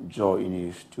watching Joy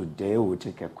News today. We'll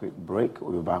take a quick break.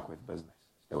 We'll be back with business.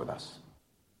 Stay with us.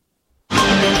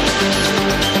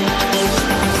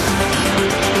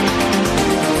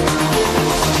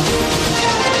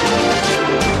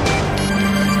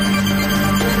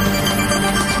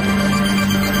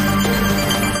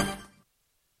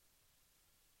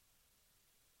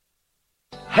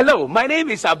 Hello, my name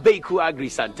is Abeku Agri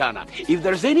Santana. If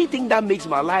there's anything that makes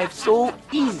my life so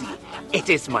easy, it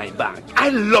is my bank. I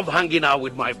love hanging out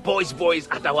with my boys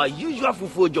at our usual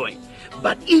fufu joint.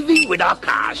 But even without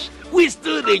cash, we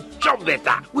still dey chop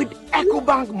better with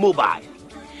EcoBank Mobile.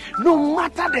 No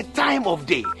matter the time of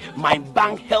day, my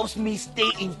bank helps me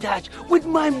stay in touch with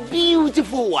my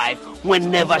beautiful wife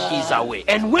whenever she's away.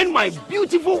 And when my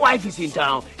beautiful wife is in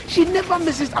town, she never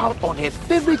misses out on her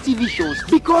favorite TV shows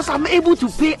because I'm able to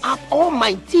pay up all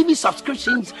my TV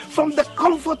subscriptions from the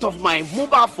comfort of my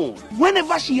mobile phone.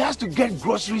 Whenever she has to get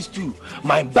groceries too,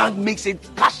 my bank makes it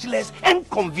cashless and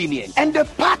convenient. And the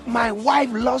part my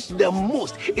wife loves the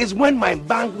most is when my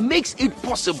bank makes it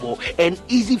possible and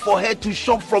easy for her to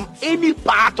shop from any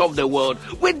part of the world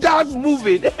without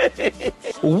moving.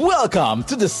 Welcome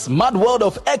to the smart world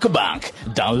of EcoBank.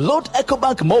 Download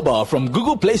EcoBank Mobile from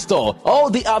Google Play Store or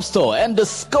the App Store and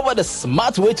discover the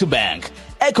smart way to bank.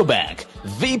 EcoBank,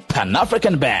 the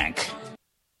Pan-African Bank.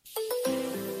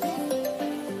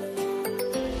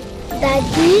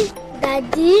 Daddy,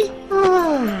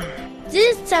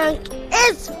 this tank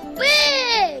is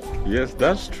big. Yes,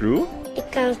 that's true.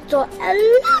 It can store a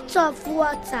lot of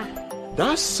water.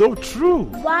 That's so true.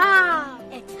 Wow,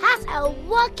 it has a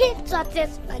working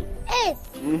tortoise on it.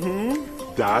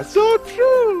 That's so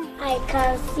true. I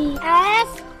can see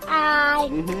S-I-N-T-E-X.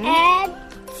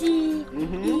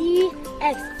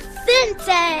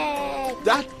 Syntax.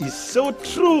 That is so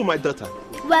true, my daughter.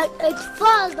 When it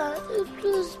falls down, it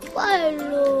will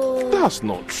spoil. That's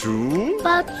not true.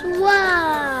 But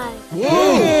why?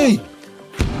 Yay!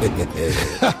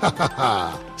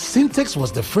 Syntex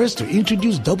was the first to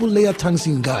introduce double-layer tanks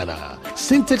in Ghana.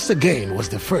 Syntex again was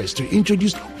the first to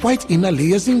introduce white inner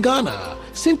layers in Ghana.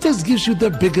 Syntex gives you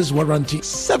the biggest warranty,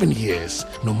 7 years.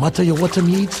 No matter your water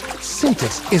needs,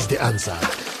 Syntex is the answer.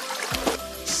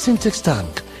 Syntex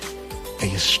tank. Are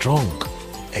you strong?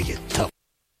 Are you tough?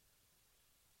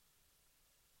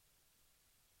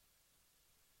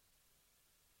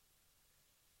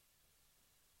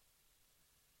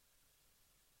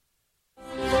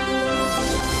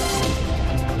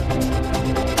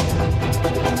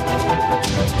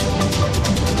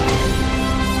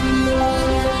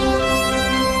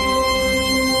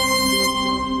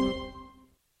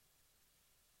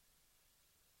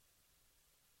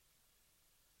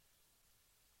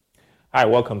 Hi,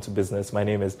 welcome to business. My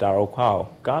name is Darryl Kwao.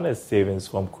 Ghana's savings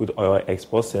from crude oil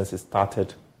exports since it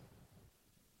started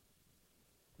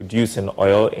producing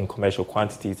oil in commercial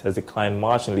quantities has declined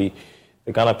marginally.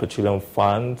 The Ghana Petroleum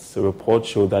Fund's report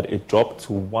showed that it dropped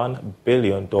to $1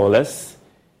 billion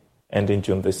ending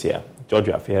June this year.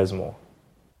 Georgia Afi has more.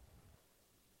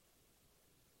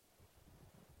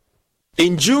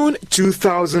 In June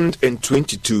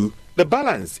 2022, the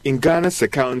balance in Ghana's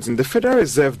accounts in the Federal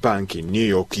Reserve Bank in New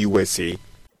York, USA.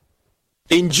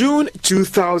 In June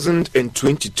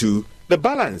 2022, the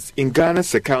balance in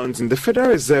Ghana's accounts in the Federal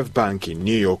Reserve Bank in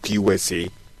New York, USA,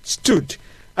 stood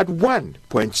at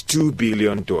 $1.2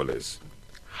 billion.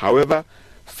 However,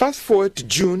 fast forward to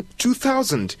June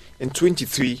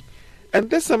 2023, and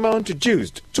this amount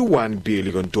reduced to $1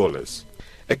 billion.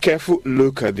 A careful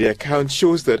look at the account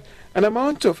shows that an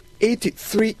amount of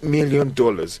 $83 million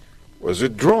was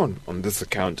withdrawn on this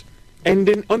account. And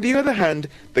then, on the other hand,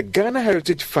 the Ghana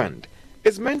Heritage Fund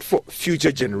is meant for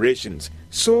future generations,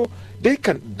 so they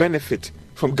can benefit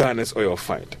from Ghana's oil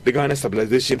find. The Ghana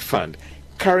Stabilization Fund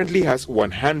currently has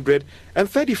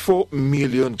 $134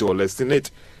 million in it,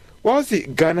 whilst the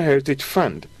Ghana Heritage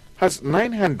Fund has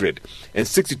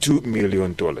 $962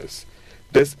 million.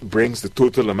 This brings the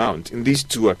total amount in these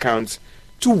two accounts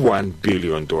to $1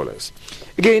 billion.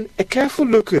 Again, a careful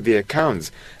look at the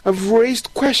accounts have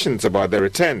raised questions about the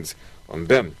returns on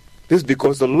them. This is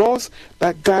because the laws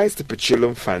that guide the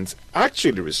petroleum funds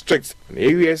actually restricts on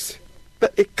areas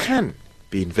that it can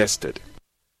be invested.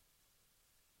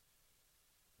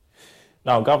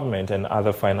 Now, government and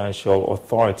other financial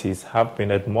authorities have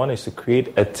been admonished to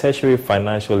create a tertiary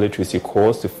financial literacy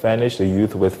course to furnish the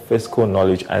youth with fiscal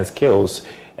knowledge and skills.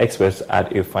 Experts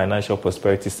at a financial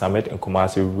prosperity summit in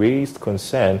Kumasi raised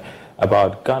concern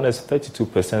about Ghana's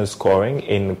 32% scoring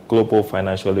in Global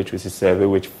Financial Literacy Survey,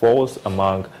 which falls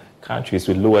among countries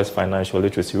with lowest financial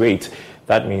literacy rates.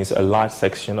 That means a large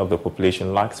section of the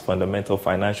population lacks fundamental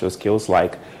financial skills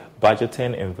like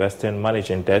budgeting, investing,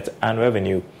 managing debt, and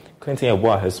revenue. Quentin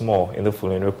Yeboah has more in the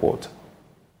following report.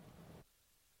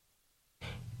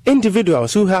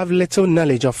 Individuals who have little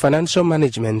knowledge of financial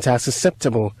management are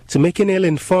susceptible to making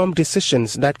ill-informed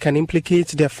decisions that can implicate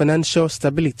their financial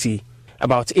stability.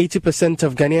 About 80%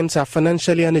 of Ghanaians are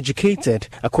financially uneducated,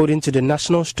 according to the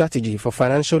National Strategy for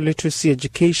Financial Literacy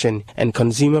Education and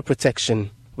Consumer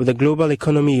Protection. With the global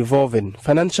economy evolving,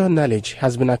 financial knowledge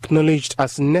has been acknowledged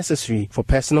as necessary for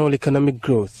personal economic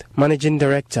growth. Managing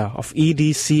Director of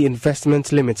EDC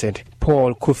Investment Limited,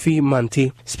 Paul Kofi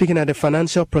Manti, speaking at the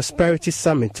Financial Prosperity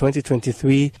Summit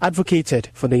 2023, advocated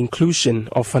for the inclusion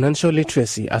of financial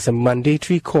literacy as a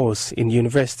mandatory course in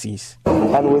universities.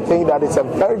 And we think that it's a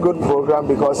very good program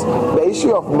because the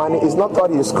issue of money is not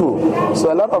taught in school.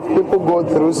 So a lot of people go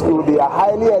through school, they are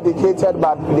highly educated,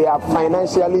 but they are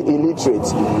financially illiterate.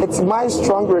 It's my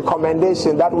strong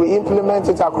recommendation that we implement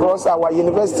it across our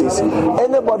universities.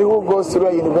 Anybody who goes through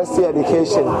a university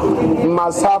education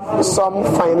must have some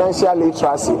financial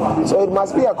literacy. So it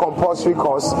must be a compulsory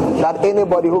course that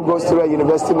anybody who goes through a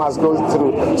university must go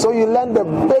through. So you learn the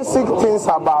basic things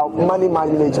about money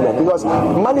management because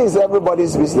money is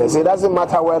everybody's business. It doesn't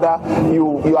matter whether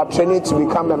you are training to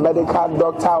become a medical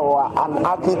doctor or an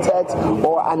architect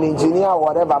or an engineer or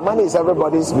whatever. Money is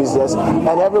everybody's business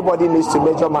and everybody needs to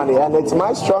measure money. And it's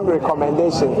my strong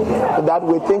recommendation that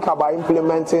we think about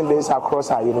implementing this across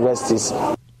our universities.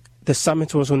 The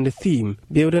summit was on the theme,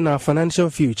 Building Our Financial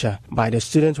Future, by the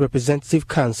Student Representative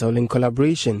Council in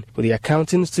collaboration with the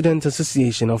Accounting Student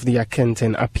Association of the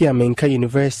Akenten Apiamenka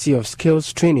University of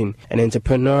Skills Training and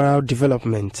Entrepreneurial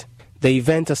Development. The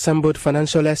event assembled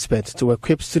financial experts to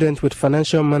equip students with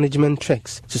financial management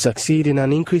tricks to succeed in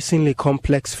an increasingly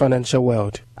complex financial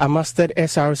world. A mastered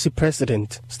SRC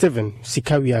president, Stephen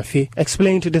Sikawiafe,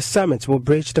 explained the summit will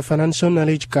bridge the financial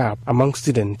knowledge gap among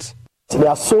students. There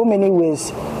are so many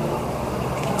ways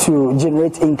to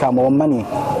generate income or money,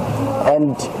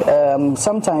 and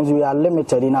sometimes we are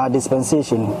limited in our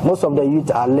dispensation. Most of the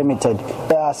youth are limited.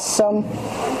 There are some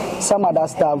other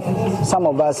stuff some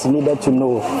of us needed to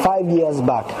know 5 years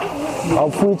back,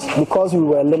 of which because we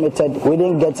were limited we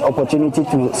didn't get opportunity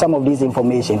to some of this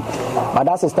information. But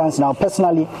as it stands now,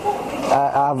 personally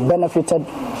I have benefited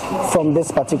from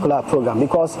this particular program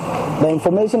because the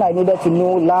information I needed to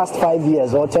know last 5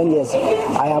 years or 10 years,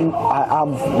 I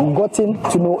have gotten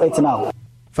to know it now.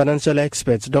 Financial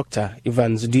expert Dr.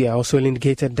 Evans Dia also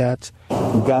indicated that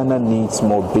Ghana needs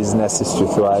more businesses to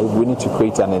thrive. We need to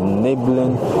create an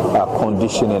enabling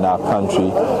condition in our country,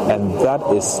 and that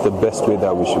is the best way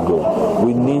that we should go.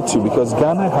 We need to, because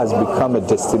Ghana has become a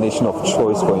destination of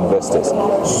choice for investors.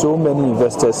 So many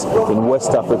investors in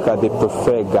West Africa, they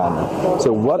prefer Ghana.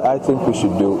 So what I think we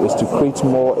should do is to create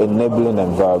more enabling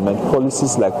environment.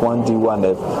 Policies like 1D,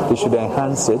 1F, they should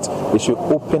enhance it, they should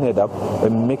open it up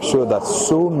and make sure that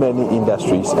so many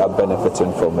industries are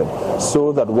benefiting from it.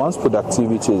 So that once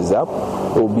productivity is up,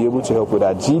 it will be able to help with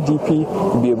our GDP,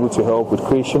 will be able to help with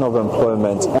creation of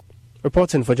employment.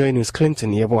 Reporting for Joy News,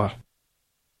 Clinton Yeboah.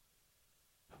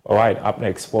 All right, up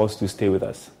next, sports, to stay with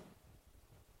us.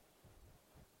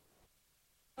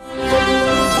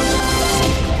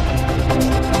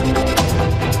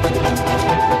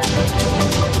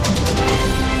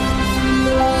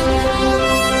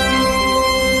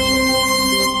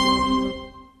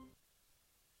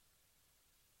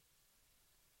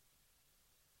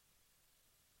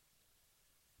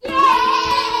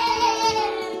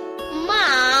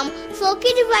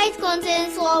 Kidivite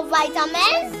contains 12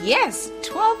 vitamins? Yes,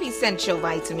 12 essential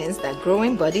vitamins that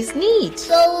growing bodies need.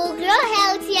 So we'll grow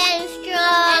healthy and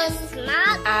strong. And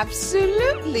smart?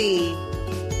 Absolutely.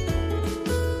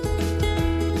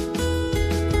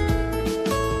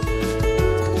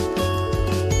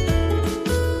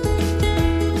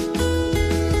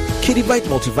 Kidivite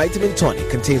Multivitamin Tonic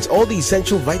contains all the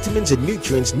essential vitamins and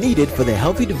nutrients needed for the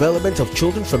healthy development of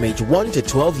children from age 1 to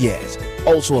 12 years.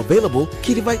 Also available,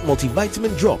 Kidivite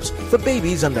Multivitamin Drops for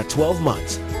babies under 12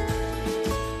 months.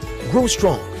 Grow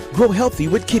strong, grow healthy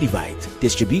with Kidivite.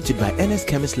 Distributed by NS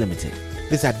Chemist Limited.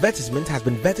 This advertisement has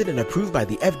been vetted and approved by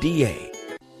the FDA.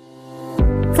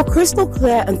 For crystal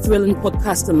clear and thrilling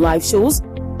podcasts and live shows,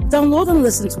 download and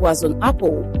listen to us on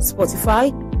Apple,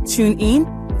 Spotify,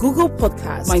 TuneIn, Google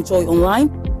Podcasts, MyJoy Online,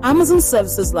 Amazon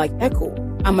services like Echo,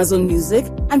 Amazon Music,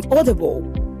 and Audible,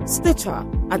 Stitcher,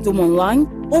 Adom Online,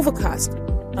 Overcast,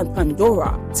 and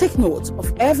Pandora. Take note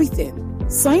of everything.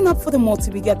 Sign up for the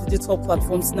multimedia digital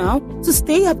platforms now to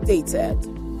stay updated.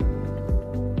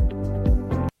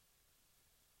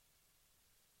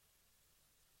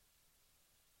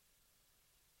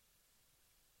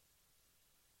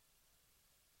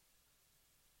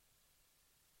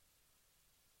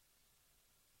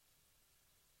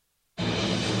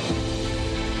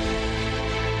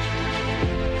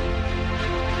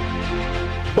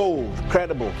 Bold,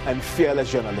 credible, and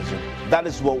fearless journalism. That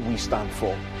is what we stand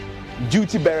for.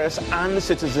 Duty bearers and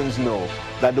citizens know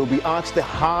that they'll be asked the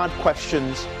hard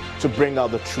questions to bring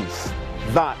out the truth.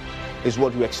 That is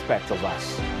what we expect of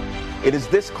us. It is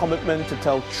this commitment to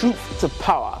tell truth to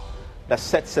power that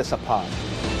sets us apart,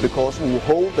 because we will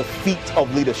hold the feet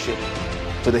of leadership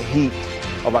to the heat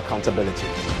of accountability.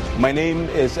 My name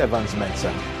is Evans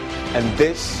Mensah, and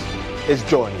this is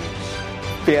Joy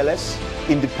News. Fearless,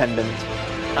 independent,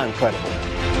 and credible.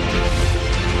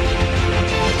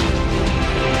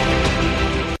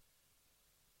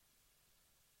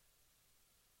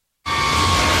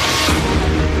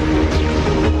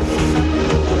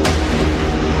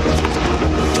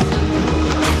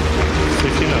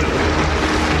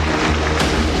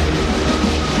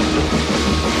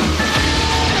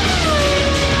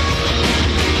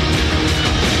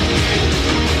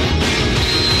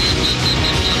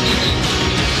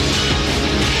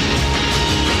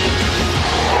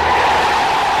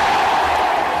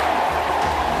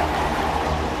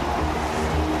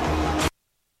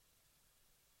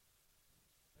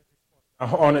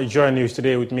 On Joy News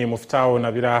today with me, Muftau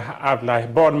Nabila Abdullah,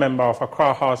 board member of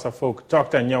Accra House of Folk,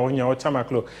 Dr. Nyawo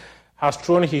Tamaklo, has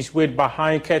thrown his weight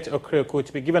behind Kurt Okreko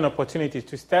to be given opportunity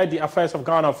to steer the affairs of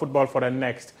Ghana football for the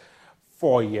next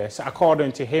 4 years.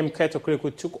 According to him, Kurt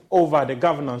Okreko took over the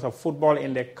governance of football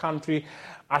in the country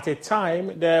at a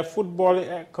time the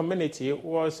football community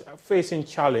was facing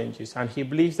challenges, and he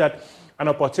believes that an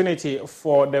opportunity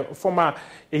for the former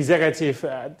executive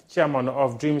chairman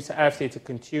of Dreams FC to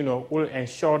continue will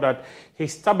ensure that he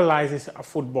stabilizes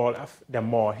football the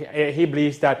more. He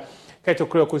believes that Kurt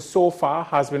Okreko so far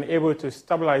has been able to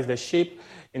stabilize the ship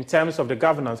in terms of the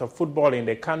governance of football in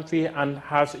the country, and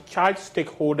has charged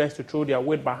stakeholders to throw their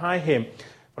weight behind him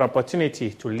for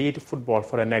opportunity to lead football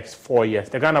for the next 4 years.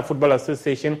 The Ghana Football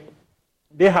Association,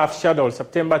 they have scheduled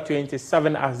September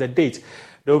 27 as the date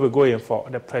they will be going for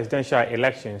the presidential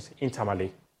elections in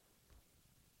Tamale.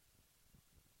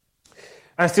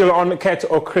 And still on Kurt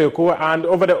Okreko, and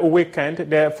over the weekend,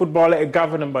 the football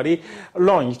governing body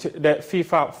launched the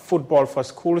FIFA Football for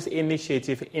Schools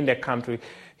initiative in the country.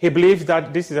 He believes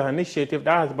that this is an initiative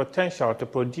that has the potential to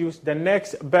produce the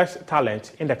next best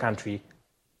talent in the country.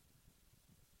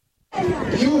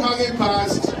 You having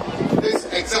passed these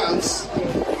exams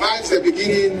marks the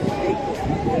beginning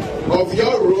of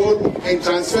your role in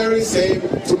transferring same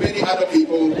to many other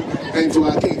people and to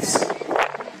our kids.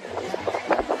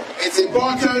 It's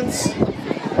important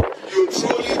you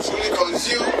truly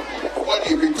consume what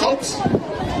you've been taught.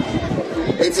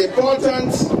 It's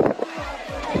important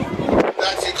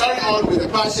that you carry on with the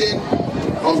passion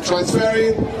of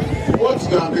transferring what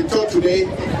you have been taught today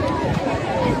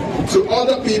to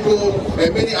other people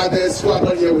and many others who are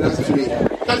not here with us today.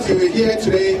 That you will hear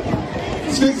today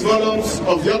speaks volumes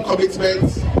of your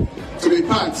commitment to be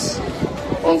part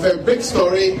of a big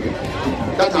story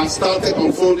that has started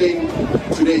unfolding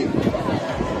today.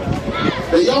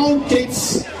 The young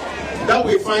kids that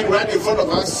we find right in front of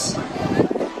us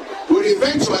will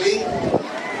eventually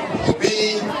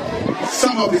be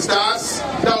some of the stars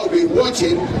that will be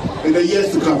watching in the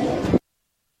years to come.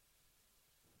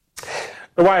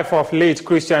 The wife of late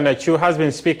Christian Achu has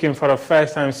been speaking for the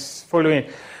first time following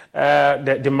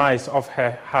the demise of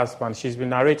her husband. She's been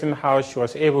narrating how she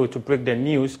was able to break the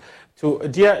news To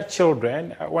dear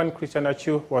children, when Christian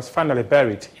Achu was finally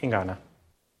buried in Ghana.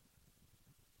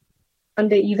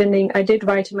 Monday evening, I did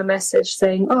write him a message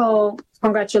saying, "Oh,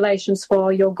 congratulations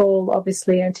for your goal,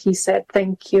 obviously." And he said,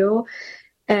 "Thank you."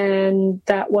 And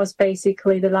that was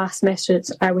basically the last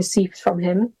message I received from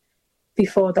him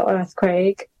before the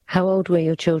earthquake. How old were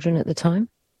your children at the time?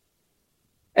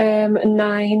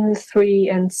 9, 3,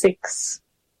 and 6.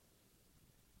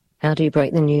 How do you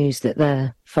break the news that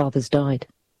their fathers died?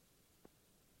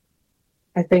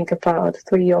 I think about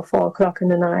 3 or 4 o'clock in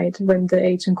the night when the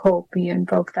agent called me and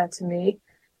broke that to me.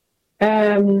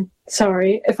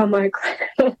 Sorry if I might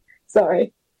cry.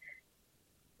 Sorry.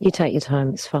 You take your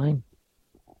time, it's fine.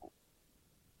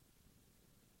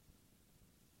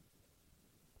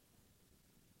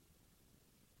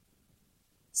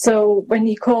 So when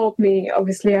he called me,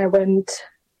 obviously I went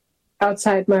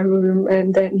outside my room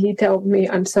and then he told me,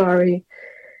 "I'm sorry,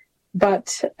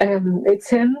 but it's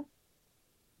him."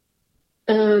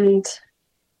 And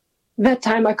that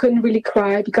time I couldn't really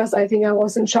cry because I think I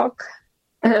was in shock.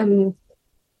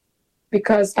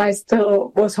 Because I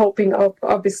still was hoping,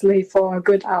 obviously, for a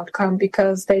good outcome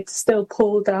because they still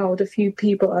pulled out a few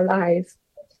people alive.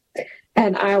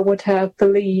 And I would have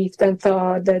believed and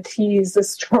thought that he's a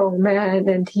strong man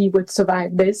and he would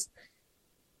survive this.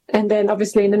 And then,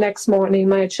 obviously, in the next morning,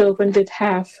 my children did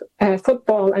have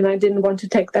football and I didn't want to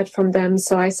take that from them.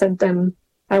 So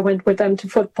I went with them to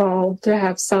football to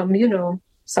have some,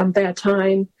 some their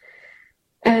time.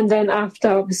 And then after,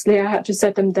 obviously, I had to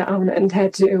set them down and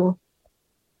had to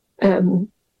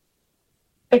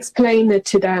explain it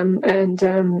to them. And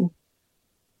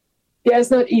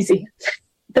it's not easy.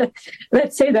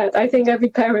 Let's say that. I think every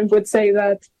parent would say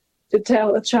that, to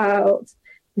tell a child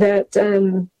that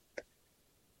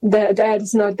their dad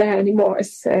is not there anymore.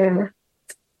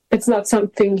 It's not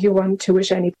something you want to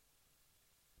wish anybody.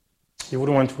 You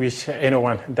wouldn't want to wish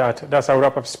anyone that. That's our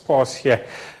wrap-up sports here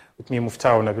with me,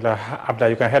 Muftau Nabila Abda.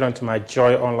 You can head on to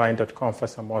myjoyonline.com for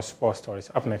some more sports stories.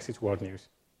 Up next is World News.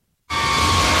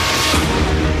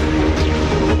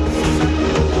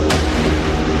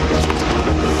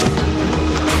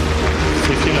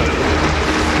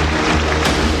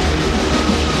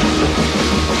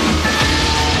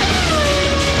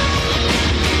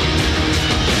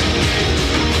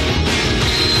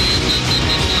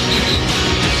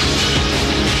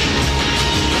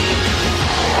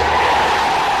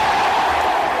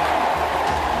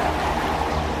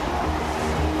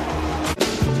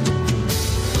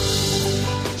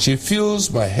 She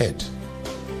feels my head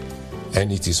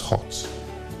and it is hot.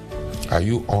 Are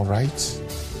you all right?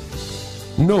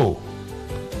 No.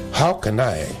 How can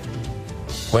I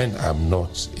when I'm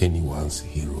not anyone's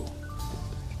hero?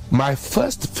 My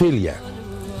first failure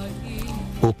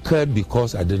occurred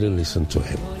because I didn't listen to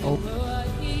him.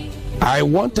 I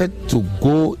wanted to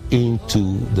go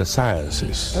into the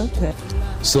sciences. Okay.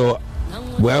 So,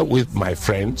 with my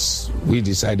friends, we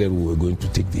decided we were going to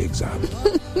take the exam.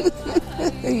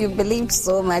 You believed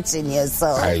so much in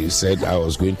yourself. I said I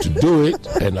was going to do it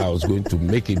and I was going to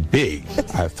make it big.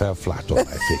 I fell flat on my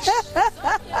face.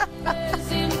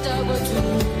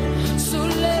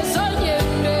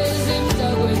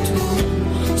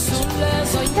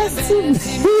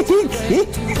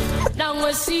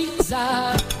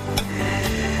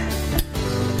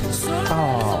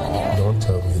 Oh. Don't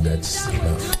tell me that's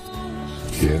enough.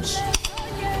 Yes.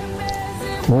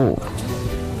 Oh.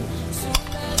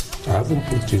 I haven't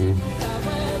put in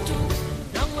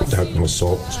that much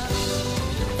salt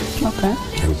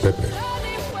and pepper.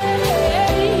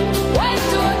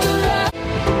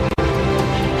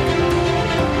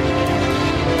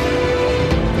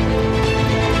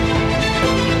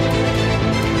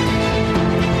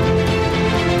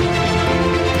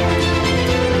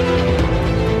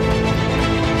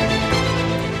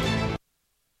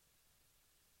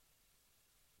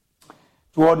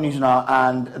 World News now,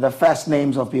 and the first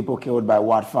names of people killed by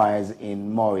wildfires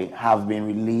in Mori have been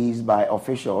released by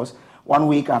officials 1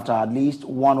 week after at least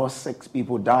 106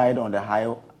 people died on the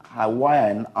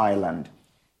Hawaiian island.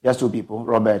 Just 2 people,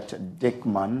 Robert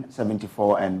Dickman,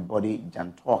 74, and Bodhi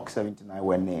Jantok, 79,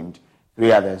 were named.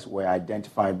 3 others were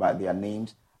identified, but their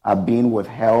names are being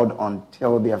withheld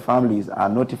until their families are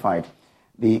notified.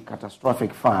 The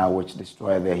catastrophic fire, which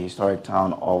destroyed the historic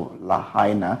town of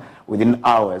Lahaina within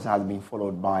hours, has been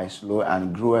followed by a slow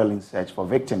and grueling search for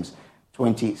victims.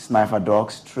 20 sniper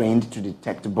dogs trained to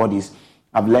detect bodies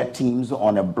have led teams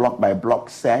on a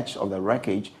block-by-block search of the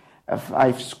wreckage, a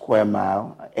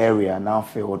 5-square-mile area now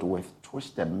filled with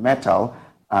twisted metal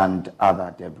and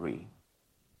other debris.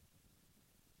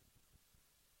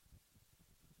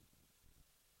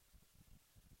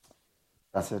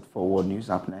 That's it for World News.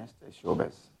 Up next is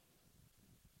Showbiz.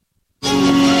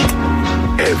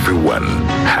 Everyone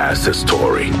has a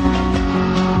story. In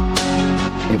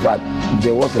fact,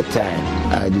 there was a time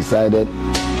I decided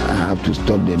I have to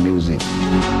stop the music.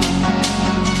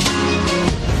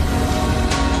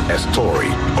 A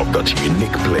story of that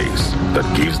unique place that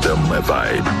gives them a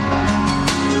vibe.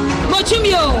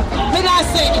 Mochimio,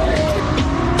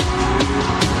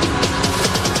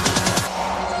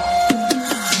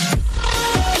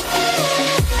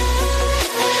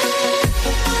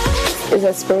 It's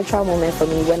a spiritual moment for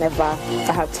me whenever I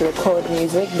have to record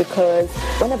music, because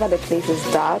whenever the place is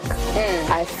dark,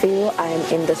 I feel I'm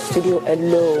in the studio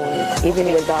alone,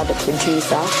 even without the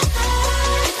producer.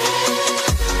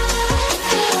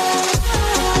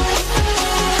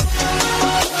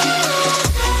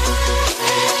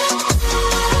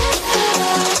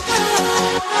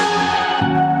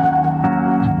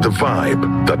 The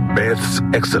vibe that births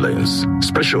excellence,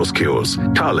 special skills,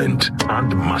 talent,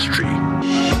 and mastery.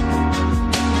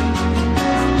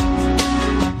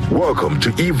 Welcome to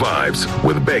E-Vibes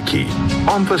with Becky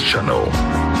on this channel.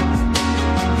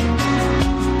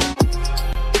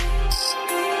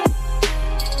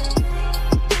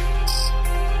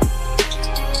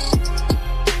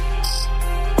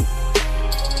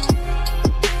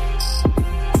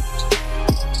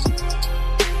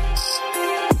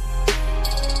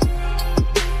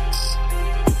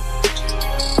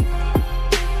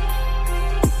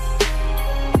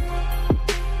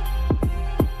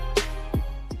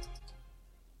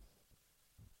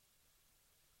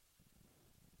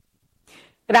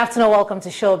 Good afternoon, welcome to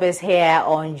Showbiz here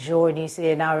on Joy News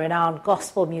Today. Now, renowned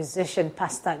gospel musician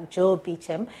Pastor Joe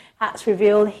Beecham has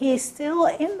revealed he is still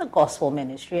in the gospel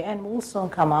ministry and will soon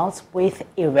come out with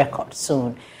a record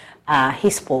soon. He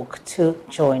spoke to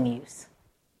Joy News.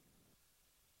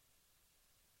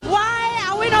 Why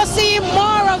are we not seeing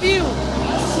more of you?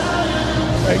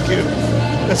 Thank you.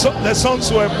 The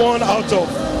songs were born out of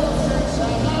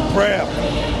prayer,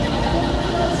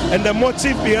 and the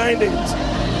motive behind it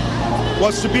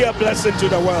was to be a blessing to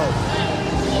the world.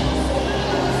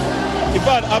 In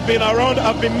fact, I've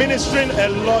been ministering a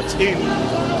lot in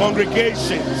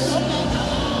congregations.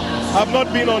 I've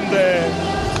not been on the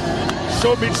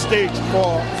showbiz stage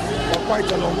for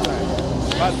quite a long time,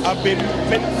 but I've been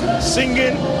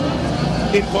singing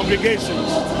in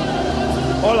congregations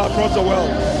all across the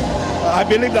world. I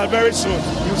believe that very soon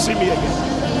you'll see me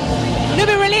again. You'll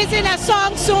be releasing a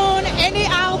song soon, any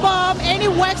album, any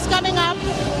works coming up?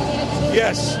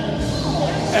 Yes,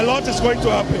 a lot is going to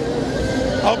happen.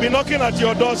 I'll be knocking at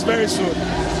your doors very soon,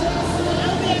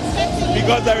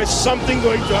 because there is something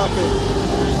going to happen,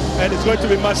 and it's going to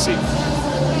be massive.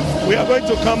 We are going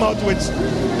to come out with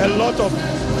a lot of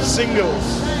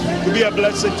singles to be a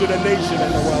blessing to the nation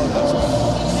and the world as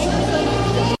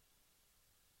well.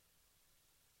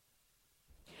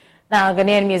 Now,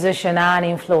 Ghanaian musician and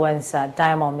influencer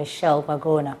Diamond Michelle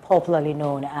Magona, popularly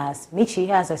known as Michi,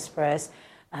 has expressed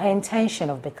her intention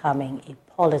of becoming a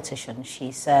politician.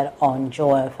 She said on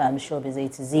Joy FM Showbiz A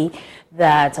to Z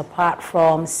that apart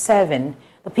from serving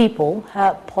the people,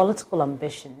 her political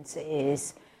ambitions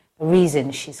is the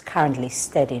reason she's currently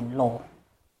studying law.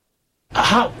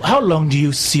 How long do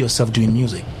you see yourself doing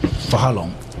music? For how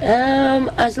long?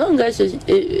 As long as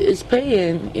it's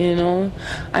paying, you know.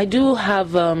 I do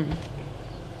have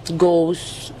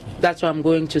goals. That's why I'm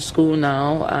going to school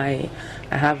now. I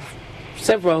have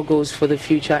several goals for the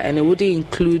future, and it would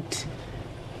include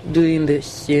doing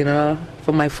this, you know,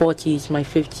 for my 40s, my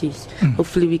 50s.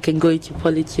 Hopefully we can go into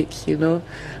politics, you know,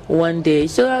 one day.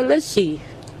 So let's see.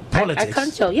 Politics? I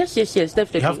can't tell. Yes,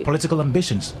 definitely. You have political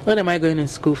ambitions. What am I going to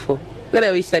school for? What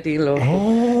are we studying law?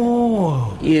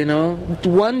 Oh. You know,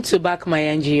 one, to back my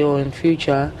NGO in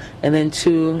future, and then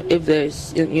two, if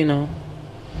there's, you know,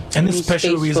 any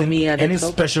special reason? Any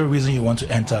special reason you want to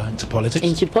enter into politics?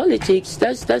 Into politics,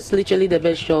 that's literally the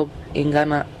best job in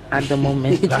Ghana at the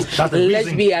moment.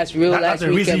 Let's be as real as we can be. That's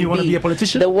the reason you want to be a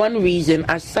politician? The one reason,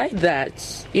 aside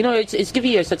that, you know, it's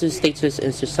giving you a certain status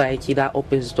in society that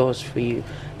opens doors for you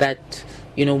that,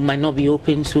 you know, might not be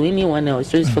open to anyone else.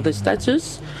 So it's for the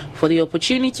status, for the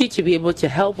opportunity to be able to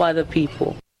help other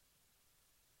people.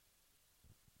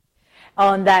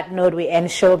 On that note, we end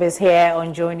Showbiz here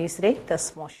on Joy News Today.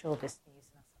 There's more Showbiz news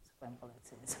and subsequent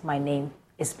bulletins. My name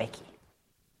is Becky.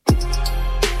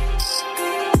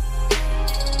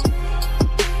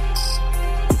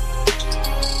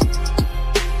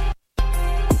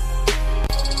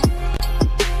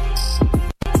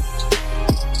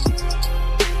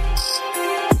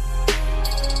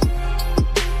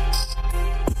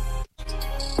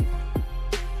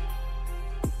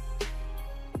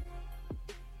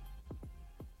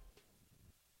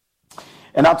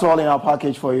 And that's all in our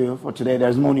package for you for today.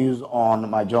 There's more news on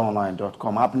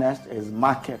myjoyonline.com. Up next is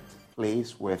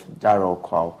Marketplace with Daryl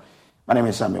Kwao. My name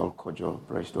is Samuel Kojo.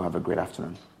 Praise to have a great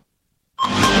afternoon.